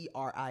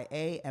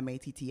 SHERIA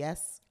MATTS.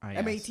 IS.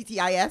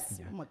 MATTIS.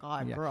 Yeah. Oh, my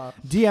God, bro.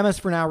 DM us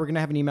for now. We're going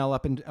to have an email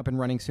up and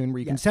running soon where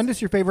you can send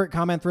us your favorite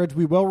comment threads.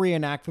 We will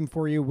reenact them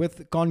for you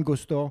with con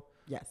gusto.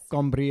 Yes.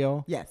 Con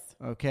brio. Yes.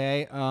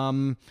 Okay.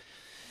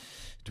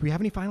 Do we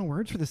have any final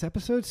words for this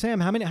episode? Sam,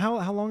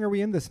 how long are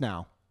we in this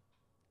now?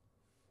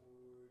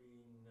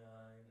 49.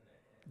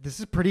 This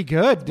is pretty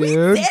good, dude. We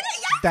did it,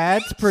 yes,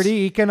 That's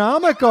pretty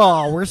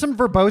economical. We're some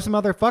verbose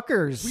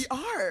motherfuckers. We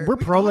are. We're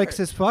prolix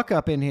as fuck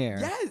up in here.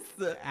 Yes.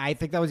 I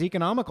think that was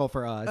economical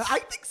for us. I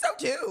think so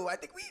too. I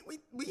think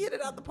we hit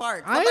it out the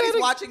park. Somebody's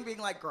watching being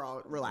like,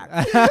 girl,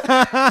 relax.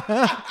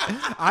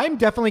 I'm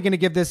definitely going to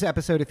give this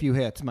episode a few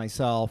hits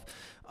myself.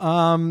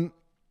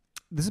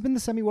 This has been the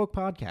Semi-Woke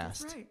Podcast.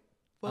 That's right.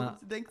 Well,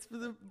 thanks for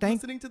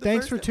listening to the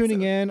Thanks first for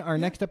tuning episode. in. Our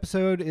next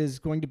episode is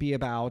going to be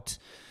about...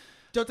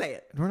 Don't say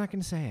it. We're not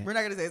going to say it. We're not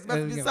going to say it. It's about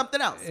to be something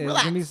else. Relax.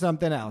 It's going to be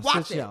something else.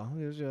 Watch it.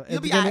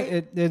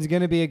 It's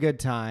going to be a good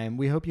time.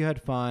 We hope you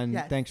had fun.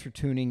 Yes. Thanks for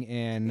tuning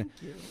in.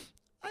 Thank you.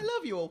 I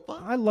love you,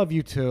 Opa. I love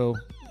you too.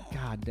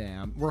 God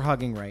damn. We're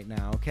hugging right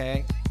now,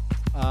 okay?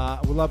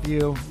 We love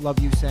you. Love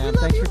you, Sam.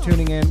 Thanks for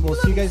tuning in. We'll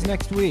see you guys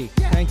next week.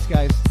 Yeah. Thanks,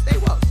 guys. Stay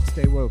woke.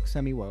 Stay woke.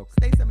 Semi-woke.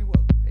 Stay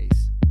semi-woke.